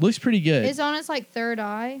 Looks pretty good. Is on his like third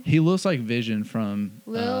eye? He looks like Vision from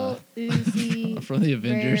Lil Uzi from the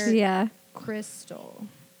Avengers. Vert Yeah. crystal.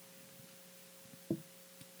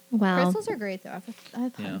 Wow. Crystals are great though. I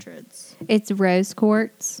have Yeah. hundreds. It's rose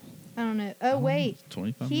quartz. I don't know. Oh wait,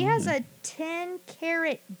 25 he million. has a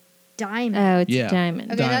 10-carat diamond. Oh, it's Yeah. a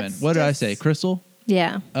diamond. Okay, diamond. that's What did I just- say? Crystal?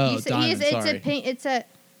 Yeah. Oh, He's- diamond. it's Sorry. a pink. It's a.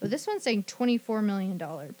 Oh, this one's saying $24 million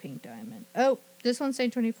pink diamond. Oh, this one's saying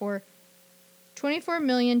 24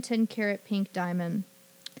 million 10-carat pink diamond.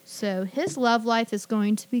 So his love life is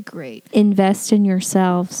going to be great. Invest in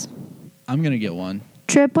yourselves. I'm gonna get one.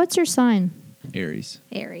 Trip, what's your sign? Aries.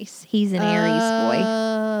 Aries. He's an Aries boy.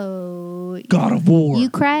 Oh, God of War. you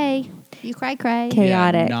cray. You cry. Okay. Yeah,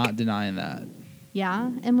 chaotic. not denying that.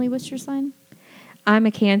 Yeah, Emily, what's your sign? I'm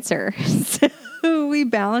a Cancer. So we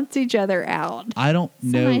balance each other out. I don't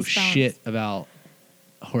It's a know nice shit about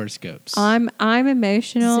horoscopes. I'm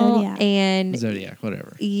emotional Zodiac. and Zodiac,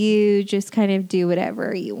 whatever. you just kind of do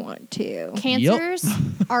whatever you want to. Cancers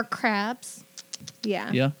are crabs,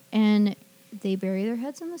 Yeah. Yeah. and they bury their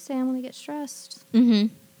heads in the sand when they get stressed. Mm-hmm.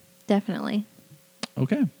 Definitely.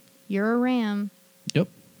 Okay. You're a ram. Yep.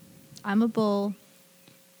 I'm a bull.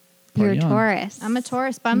 You're a Party on. Taurus. I'm a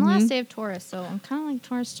Taurus, but I'm the last Mhm. day of Taurus, so I'm kind of like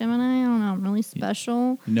Taurus Gemini. I don't know. I'm really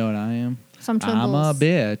special. You know what I am? So I'm twin I'm bulls. a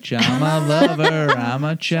bitch. I'm a lover. I'm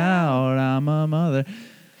a child. I'm a mother.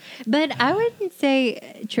 But I wouldn't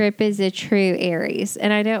say Trip is a true Aries,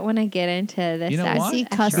 and I don't want to get into the You know side why? See,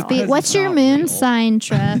 Because Cuspy. it's What's your not moon real. sign,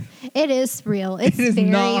 Trev? It is real. It's is very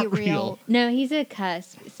not real. real. No, he's a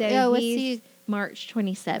cusp. So Yeah, what's he's he- March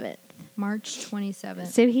 27th. March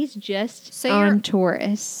 27th. So he's just So you're- on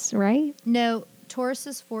Taurus, right? No, Taurus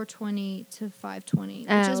is 420 to 520, which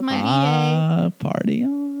Oh, is my okay. VA. Party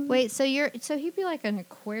on. Wait, so he'd be like an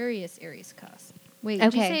Aquarius Aries cusp. Wait,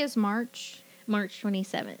 did you Okay. say it's March? March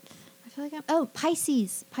 27th. I feel like I'm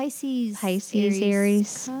Pisces. Pisces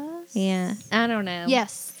Aries. cusp? Yeah. I don't know.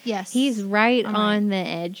 Yes. He's right I'm on the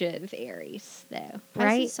edge of Aries, though,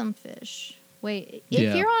 right? Pisces, some fish. Wait, Yeah.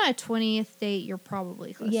 if you're on a 20th date, you're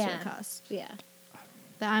probably close to Yeah. a cusp. Yeah.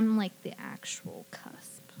 But I'm like the actual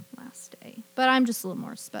cusp last day. But I'm just a little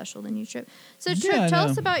more special than you, Trip. So, Trip, Yeah, I tell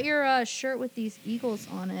know. us about your shirt with these eagles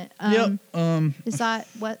on it. Yep. Is that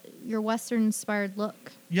what your Western inspired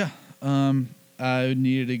look? Yeah. I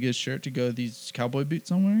needed a good shirt to go with these cowboy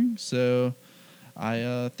boots I'm wearing, so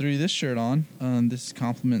I threw this shirt on. This is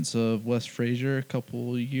compliments of Wes Frazier a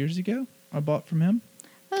couple years ago. I bought from him.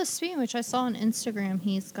 Oh, speaking of which, I saw on Instagram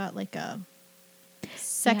he's got like a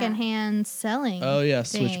secondhand selling. Oh yeah,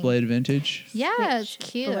 thing. Switchblade Vintage. Yeah, it's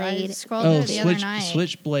cute. I Switchblade. scrolled Oh, through it the other night.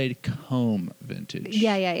 Switchblade Comb Vintage.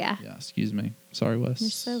 Yeah. Yeah, excuse me. Sorry, Wes. You're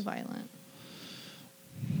so violent.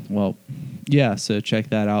 Well, yeah, so check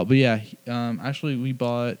that out. But yeah, actually, we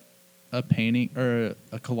bought a painting or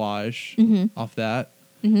a collage Mhm. off that,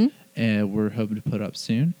 Mm-hmm. and we're hoping to put up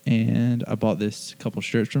soon. And I bought this couple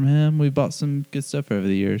shirts from him. We bought some good stuff over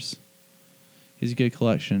the years. He's a good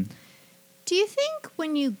collection. Do you think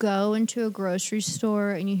when you go into a grocery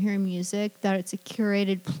store and you hear music that it's a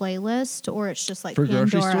curated playlist or it's just like For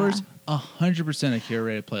grocery Pandora? stores, 100% a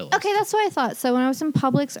curated playlist. Okay, that's what I thought. So when I was in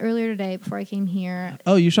Publix earlier today before I came here,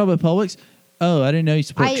 Oh, you shop at Publix? Oh, I didn't know you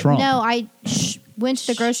support Trump. I went to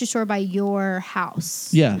the grocery store by your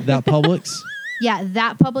house. Yeah, that Publix. Yeah,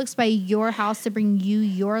 that Publix by your house to bring you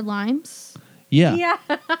your limes. Yeah.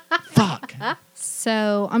 Fuck.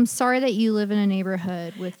 So I'm sorry that you live in a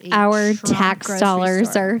neighborhood with a Our Trump tax grocery dollars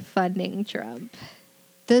store. are funding Trump.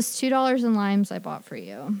 Those $2 in limes I bought for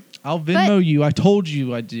you. I'll Venmo you. I told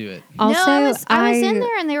you I'd do it. Also, no, I was in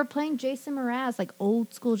there and they were playing Jason Mraz, like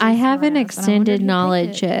old school Jason I have an Mraz, and I extended wondered who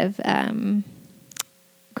knowledge picked it. of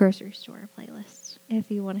grocery store playlists. If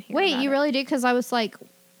you want to hear. Wait, about you it. really did? Because I was like,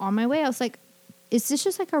 on my way, I was like, is this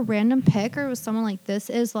just like a random pick, or was someone like, this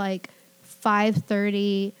is like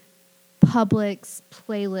 5:30 Publix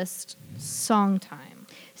playlist song time?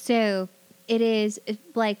 So it is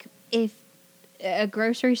like if a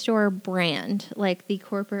grocery store brand, like the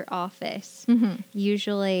corporate office, Mhm.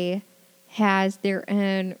 usually has their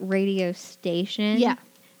own radio station. Yeah,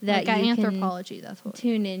 that like you can Anthropology. That's what.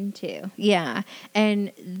 tune into. Yeah,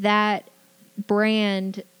 and that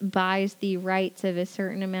brand buys the rights of a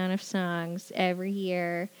certain amount of songs every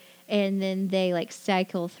year, and then they like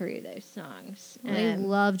cycle through those songs. They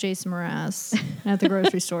love Jason Mraz at the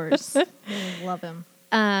grocery stores. They love him.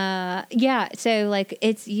 Yeah, so like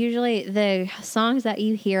it's usually the songs that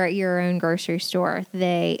you hear at your own grocery store.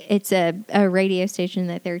 It's a radio station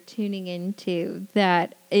that they're tuning into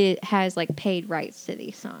that it has like paid rights to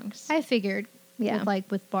these songs. I figured. Yeah.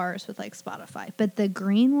 With bars with like Spotify. But the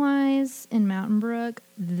Greenwise in Mountain Brook,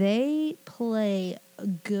 they play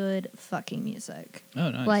good fucking music. Oh,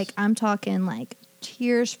 nice. Like I'm talking like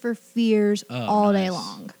Tears for Fears Oh, all day nice.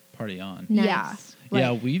 long. Party on. Nice. Yeah. Yeah,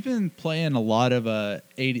 Like- we've been playing a lot of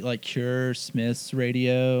 80 like Cure Smith's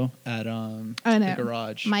radio at I know. the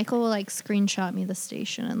garage. Michael will like screenshot me the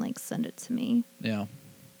station and like send it to me Yeah.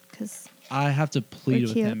 because I have to plead We're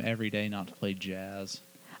with cute. him every day not to play jazz.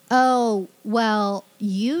 oh well,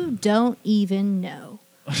 you don't even know.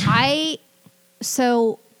 I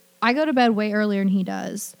go to bed way earlier than he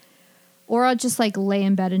does, or I'll just like lay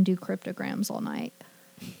in bed and do cryptograms all night.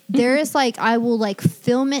 There is like I will like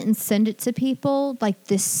film it and send it to people. Like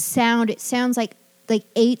this sound, it sounds like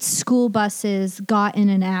 8 school buses got in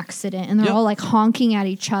an accident and they're Yep. all like honking at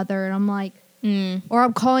each other, and I'm like. Or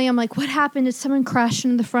I'm calling. I'm like, "What happened? Did someone crash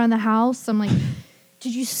into the front of the house?" I'm like,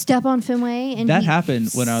 "Did you step on Finway?" And That he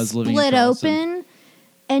happened when I was living in split Charleston. open.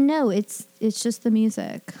 And no, it's just the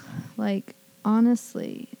music. Like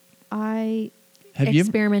honestly, I Have you ever?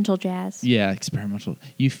 Experimental jazz. Yeah, experimental.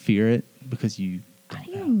 You fear it because you I don't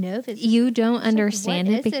don't know. even know if it's You don't like, understand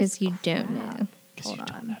what it is this because you don't crap? know. 'Cause Hold you on.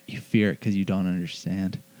 don't know. You fear it because you don't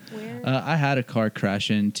understand. Where I had a car crash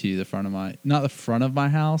into the front of not the front of my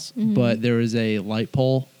house, but there was a light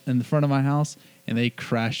pole in the front of my house, and they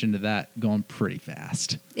crashed into that going pretty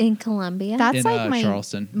fast. In Columbia. That's in like my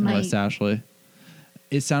Charleston, my- West Ashley.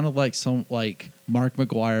 It sounded like Mark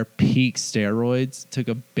McGuire peak steroids took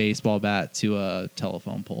a baseball bat to a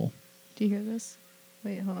telephone pole. Do you hear this?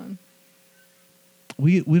 Wait, hold on.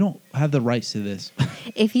 We don't have the rights to this.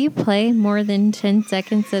 If you play more than 10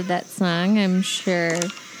 seconds of that song, I'm sure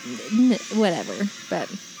whatever. But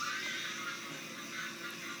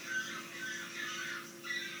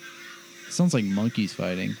Sounds like monkeys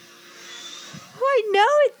fighting. I know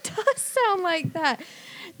it does sound like that.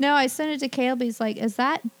 No, I sent it to Caleb. He's like, "Is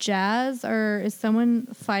that jazz or is someone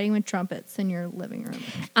fighting with trumpets in your living room?"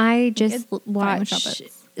 I just It's fine with watched.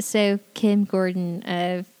 trumpets. So Kim Gordon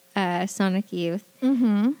of Sonic Youth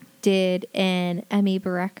Mm-hmm. did an Amoeba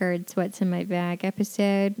Records "What's in My Bag"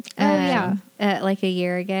 episode. Oh, like a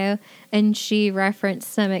year ago, and she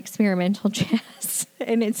referenced some experimental jazz,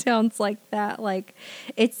 and it sounds like that. Like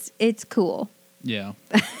it's cool. Yeah.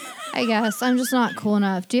 I guess I'm just not cool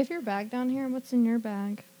enough. Do you have your bag down here? What's in your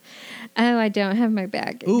bag? Oh, I don't have my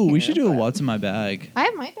bag. in Ooh, we here, should do a but- what's in my bag I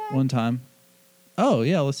have my bag. one time. Oh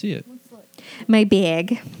yeah, let's see it. Let's look. My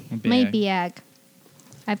bag. My bag.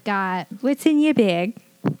 I've got What's in your bag?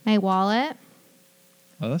 my wallet,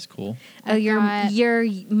 Oh, that's cool. Oh, got your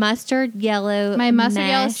mustard yellow. my mustard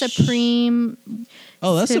yellow mesh. Supreme.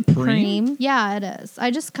 Oh, that's Supreme. Yeah, it is.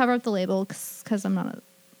 I just cover up the label because I'm not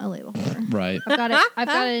a label holder. Right. I've got it. I've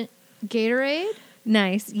got a Gatorade,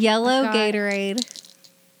 Nice yellow I've got- Gatorade.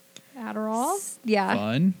 Adderall, Yeah.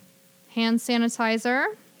 Fun. hand sanitizer,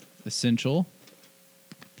 Essential.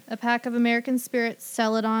 a pack of American Spirit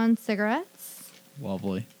Celadon cigarettes,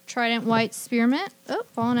 Lovely. Trident White Spearmint. Oh,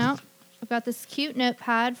 falling out. I've got this cute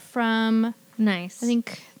notepad from Nice. I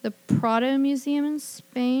think the Prado Museum in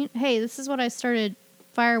Spain. Hey, this is what I started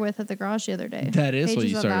fire with at the garage the other day. That is what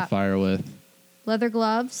Pages you of started that. fire with. Leather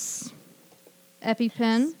gloves,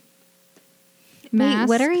 EpiPen, Wait, mask.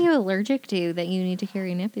 what are you allergic to that you need to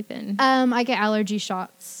carry an EpiPen? I get allergy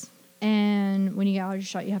shots, and when you get allergy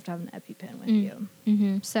shot, you have to have an EpiPen with you.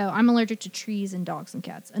 Mm-hmm. So I'm allergic to trees and dogs and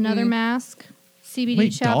cats. Another mask, CBD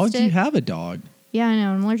Wait, chapstick. dogs? You have a dog? Yeah, I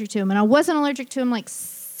know. I'm allergic to them, and I wasn't allergic to them like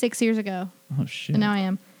 6 years ago, Oh shit. and now I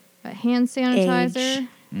am. Got hand sanitizer,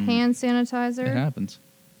 Mm. hand It sanitizer, happens.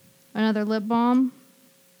 another lip balm,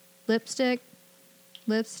 lipstick,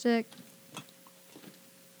 lipstick,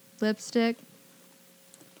 lipstick,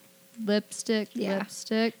 lipstick, Yeah.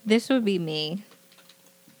 lipstick, This would be me.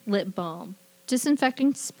 Lip balm.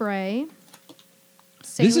 disinfecting spray.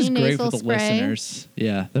 This is saline great nasal for the spray, listeners.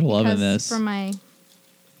 Yeah, they're loving because this. for my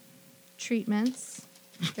treatments.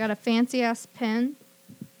 Got a fancy ass pen,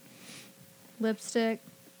 lipstick,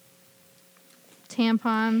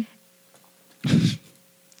 tampon,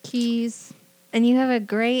 keys, And you have a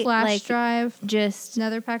great flash like drive, just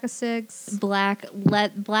another pack of cigs. black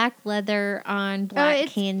leather on black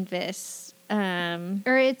it's- canvas.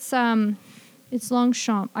 Or it's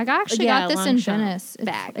Longchamp. I actually Yeah, got this in Longchamp Venice.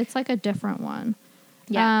 bag. It's like a different one.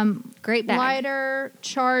 Yeah. Great bag. Lighter,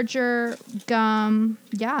 charger, gum.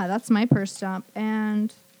 Yeah, that's my purse dump.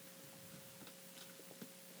 And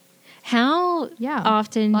How Yeah,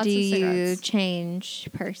 often lots do of you cigarettes. change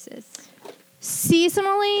purses?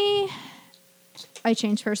 seasonally, I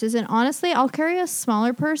change purses. And honestly, I'll carry a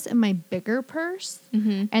smaller purse in my bigger purse.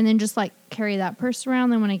 Mm-hmm. And then just like carry that purse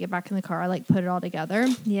around. Then when I get back in the car, I like put it all together.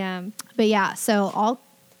 Yeah. But yeah, so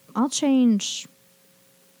I'll change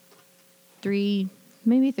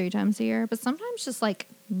maybe three times a year, but sometimes just like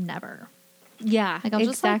never. Yeah. Like I'll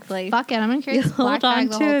exactly. just like fuck it. I'm gonna carry You this black hold on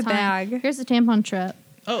bag the to whole a time. bag. Here's a tampon trip.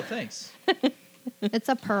 Oh, thanks. It's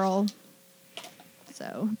a pearl,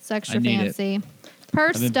 so it's extra I need it. fancy.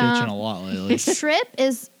 Purse I've been bitching a dump. lot lately. Trip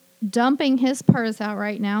is dumping his purse out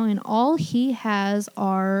right now, and all he has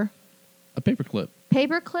are A paperclip.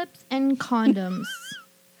 paper clips and condoms.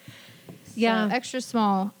 Yeah. So, extra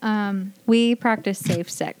small. We practice safe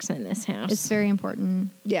sex in this house. It's very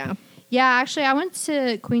important. yeah. Yeah, actually, I went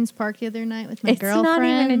to Queens Park the other night with my It's girlfriends. not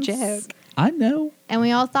even a joke. I know. And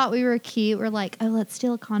we all thought we were cute. We're like, oh, let's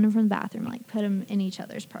steal a condom from the bathroom, like put them in each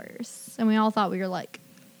other's purse. And we all thought we were like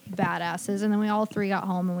badasses. And then we all three got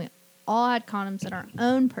home and we all had condoms in our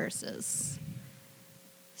own purses.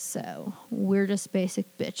 So we're just basic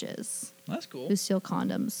bitches That's cool. who steal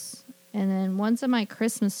condoms. And then one's in my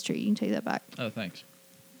Christmas tree. You can take that back. Oh, thanks.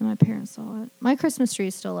 And my parents saw it. My Christmas tree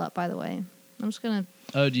is still up, by the way. I'm just going to.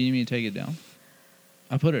 Oh, do you need me to take it down?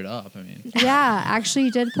 I put it up. I mean, Yeah, actually,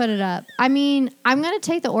 you did put it up. I mean, I'm going to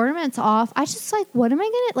take the ornaments off. I just like, what am I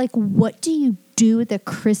going to, like, what do you do with a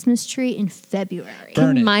Christmas tree in February?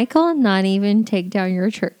 Burn Can it. Michael not even take down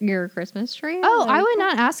your Christmas tree? Oh, I Like, would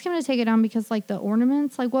not ask him to take it down because, like, the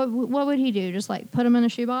ornaments, like, what would he do? Just, like, put them in a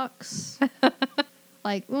shoebox?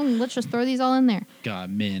 Like, let's just throw these all in there. God,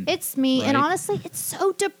 men. It's me. And Right? honestly, it's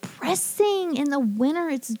so depressing. In the winter,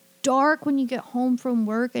 it's dark when you get home from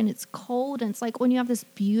work and it's cold. And it's like when you have this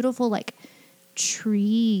beautiful, like,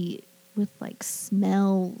 tree with, like,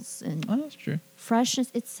 smells and Oh, that's true. freshness.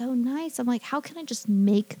 It's so nice. I'm like, how can I just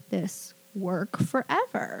make this work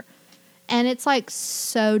forever? And it's like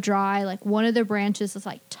so dry. Like one of the branches is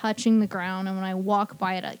like touching the ground, and when I walk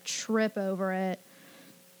by it, I trip over it.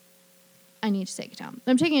 I need to take it down.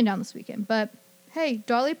 I'm taking it down this weekend. But hey,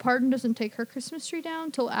 Dolly Parton doesn't take her Christmas tree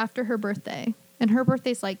down till after her birthday, and her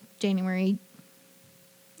birthday's like January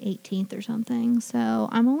 18th or something. So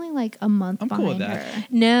I'm only like a month I'm cool behind with that. her.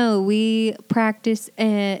 No, we practice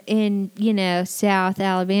in South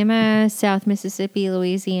Alabama, South Mississippi,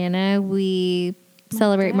 Louisiana. We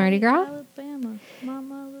celebrate Mardi Gras. Alabama,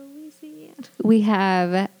 Mama, Louisiana. We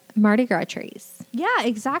have Mardi Gras trees. Yeah,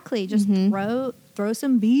 exactly. Just Mhm. throw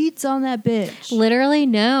some beads on that bitch. Literally,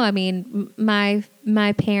 no. I mean, my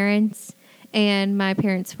parents and my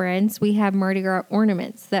parents' friends, we have Mardi Gras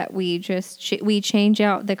ornaments that we just we change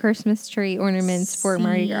out the Christmas tree ornaments for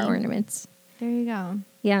Mardi Gras See? ornaments. There you go.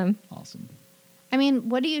 Yeah. Awesome. I mean,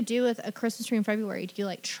 what do you do with a Christmas tree in February? Do you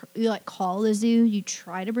like you like call the zoo? You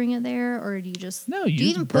try to bring it there, or do you just No, do you you just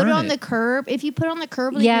even put it burn on it. the curb? If you put it on the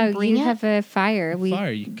curb, will Yeah, you bring you it? have a fire.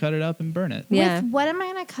 Fire. You cut it up and burn it. Yeah. With what am I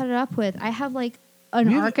gonna cut it up with? I have like an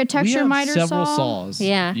We have architecture miter several saw. saws.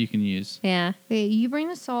 Yeah. You can use. Yeah. Okay, you bring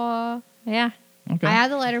the saw. Yeah. Okay. I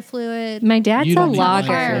add the lighter fluid. My dad's You a don't need logger.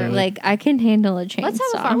 fire. Like I can handle a chainsaw. Let's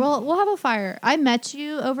have a fire. We'll have a fire. I met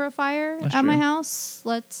you over a fire That's at my true. house.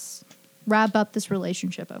 Let's wrap up this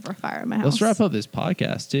relationship over a fire at my house. Let's wrap up this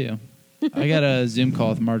podcast too. I got a Zoom call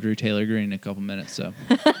with Marjorie Taylor Greene in a couple minutes, so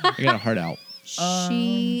I got a heart out.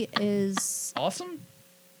 She is Awesome.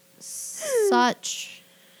 such.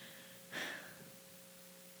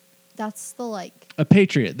 That's the like. A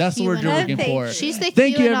patriot. That's the word you're Human- looking for. She's the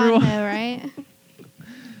Thank you, QAnon everyone. though, right?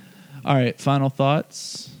 All right. Final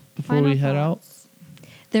thoughts before Final we head out. thoughts.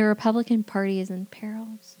 The Republican Party is in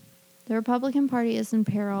perils. The Republican Party is in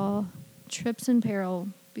peril. Tripp's in peril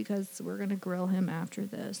because we're gonna grill him after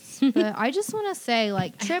this. But I just want to say,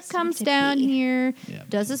 like, I Tripp also comes need to down pee. here, Yeah.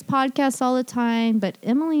 does this podcast all the time, but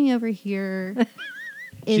Emily over here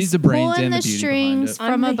is She's the brains pulling and the the beauty strings behind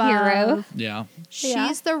it. from I'm the above. hero. Yeah. She's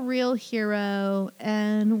Yeah. the real hero,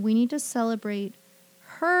 and we need to celebrate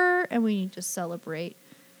her, and we need to celebrate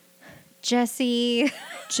Jesse.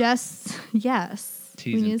 yes.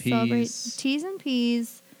 T's we need and to celebrate P's. T's and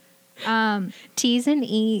P's. T's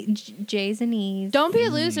and J's and E's. Don't be a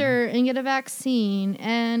loser and get a vaccine.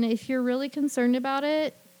 And if you're really concerned about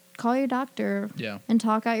it, call your doctor Yeah. and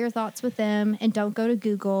talk out your thoughts with them. And don't go to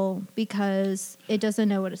Google because it doesn't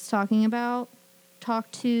know what it's talking about. Talk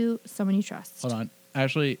to someone you trust. Hold on.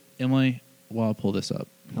 Actually, Emily, while I pull this up.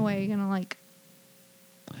 Oh, wait, you're going to like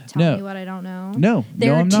tell No. me what I don't know? No.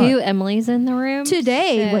 There no, are I'm two not. Emilys in the room.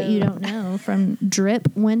 Today, what so- you don't know from Drip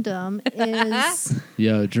Wyndham is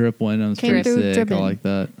Yo, Drip Wyndham's Came pretty through sick. dripping. I like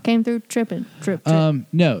that. came through tripping. Drip, drip.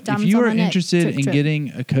 No, if Diamonds you on are my neck. interested Trip, in trip. getting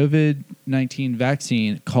a COVID-19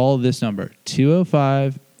 vaccine, call this number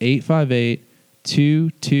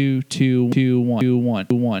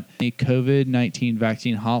 205-858-22221. A COVID-19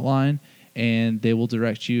 vaccine hotline, and they will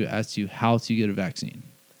direct you as to how to get a vaccine.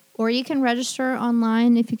 Or you can register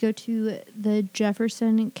online if you go to the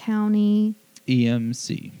Jefferson County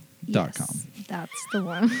EMC.com. Yes, that's the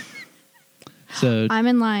one. So, I'm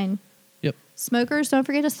in line. yep. Smokers, don't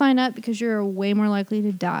forget to sign up because you're way more likely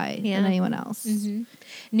to die than Yeah. anyone else. Mhm.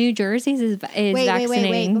 New Jersey's is Wait,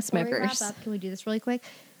 vaccinating Before we wrap smokers. up, can we do this really quick?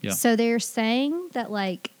 Yeah. So they're saying that,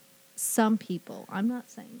 like, some people, I'm not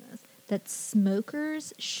saying this, that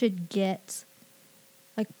smokers should get,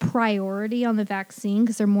 like, priority on the vaccine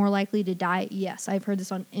because they're more likely to die. Yes, I've heard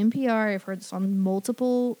this on NPR. I've heard this on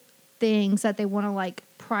multiple things that they want to, like,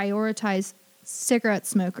 prioritize cigarette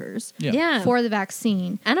smokers Yeah. for the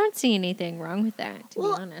vaccine. I don't see anything wrong with that, to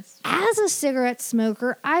Well, be honest. As a cigarette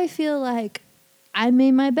smoker, I feel like I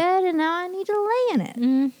made my bed and now I need to lay in it.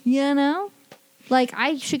 Mm. You know? Like,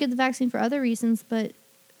 I should get the vaccine for other reasons, but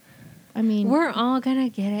I mean, We're all gonna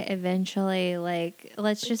get it eventually. Like,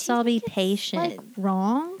 let's just all be patient. like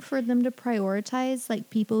wrong for them to prioritize like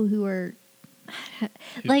people who are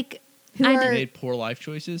Like, who I are made poor life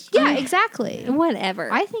choices. yeah, exactly.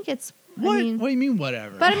 whatever. I think it's What? I mean, What do you mean,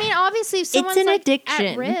 whatever? but I mean, obviously, if someone's an like, addiction,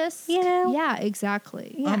 at risk, you know? Yeah,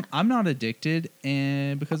 exactly. Yeah. I'm not addicted,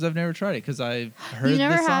 and because I've never tried it, because I've heard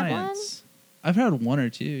never the had science. I've had one or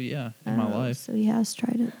two, yeah, in my Oh, life. So he has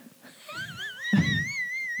tried it.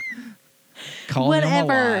 Calling them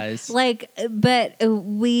Whatever. lies. Like, but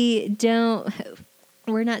we don't.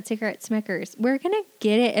 We're not cigarette smokers. We're gonna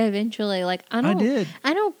get it eventually. Like, I did.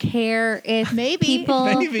 I don't care if Maybe. people.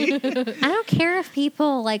 Maybe. I don't care if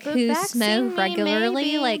people like The who vaccine smoke may regularly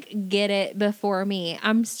maybe. like get it before me.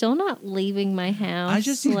 I'm still not leaving my house. I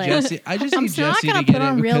just need like, Jesse. I just I'm need still not Jesse gonna to get put it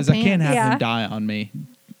on real because I can't have pants. him die on me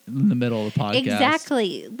in the middle of the podcast.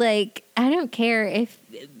 Exactly. Like, I don't care if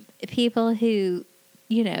people who,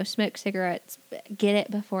 smoke cigarettes get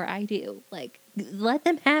it before I do. Like, let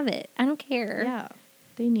them have it. I don't care. Yeah.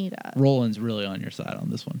 They need us. Roland's really on your side on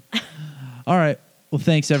this one. All right. Well,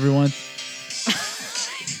 thanks everyone.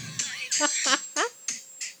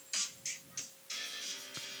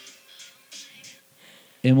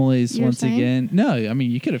 Emily's You were once saying? again. No, I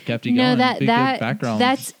mean you could have kept it No, going. that Be good that background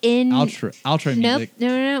that's in outro Nope, music.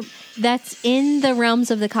 no. That's in the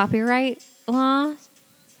realms of the copyright law.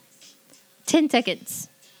 10 seconds.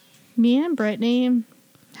 Me and Brittany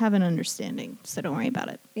have an understanding, so don't worry about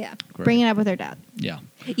it. Yeah. Great. Bring it up with her dad. Yeah.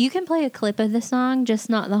 You can play a clip of the song, just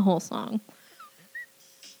not the whole song.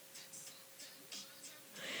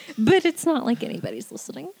 But it's not like anybody's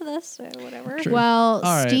listening to this, so whatever. True. Well,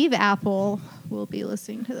 All right. Steve Apple will be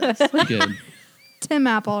listening to this. Good. Tim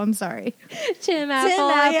Apple, I'm sorry. Tim Apple.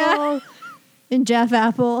 Tim yeah. Apple. And Jeff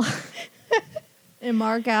Apple. And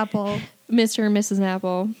Mark Apple. Mr. and Mrs.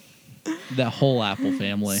 Apple. That whole Apple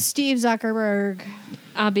family. Steve Zuckerberg.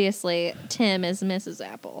 Obviously, Tim is Mrs.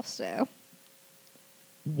 Apple, so.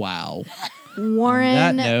 Wow.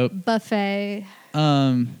 Warren note- Buffet.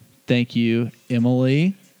 Thank you,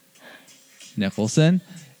 Emily Nicholson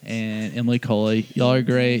and Emily Coley. Y'all are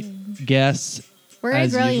great guests. We're going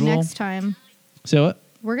As to grill you usual. next time. So what?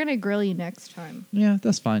 We're going to grill you next time. Yeah,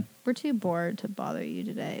 that's fine. We're too bored to bother you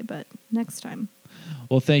today, but next time.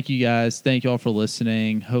 Well, thank you guys. Thank you all for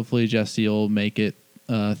listening. Hopefully, Jesse will make it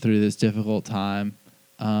through this difficult time.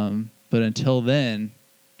 But until then,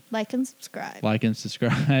 Like and subscribe. like and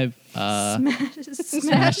subscribe.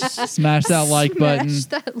 Smash Smash that like button. Smash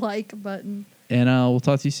that like button. And we'll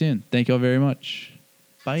talk to you soon. Thank you all very much.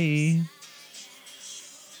 Bye.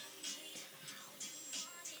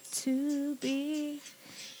 To be.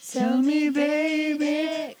 Tell me,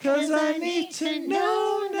 baby, 'cause I need to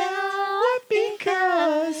know now what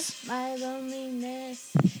because My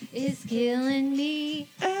loneliness is killing me.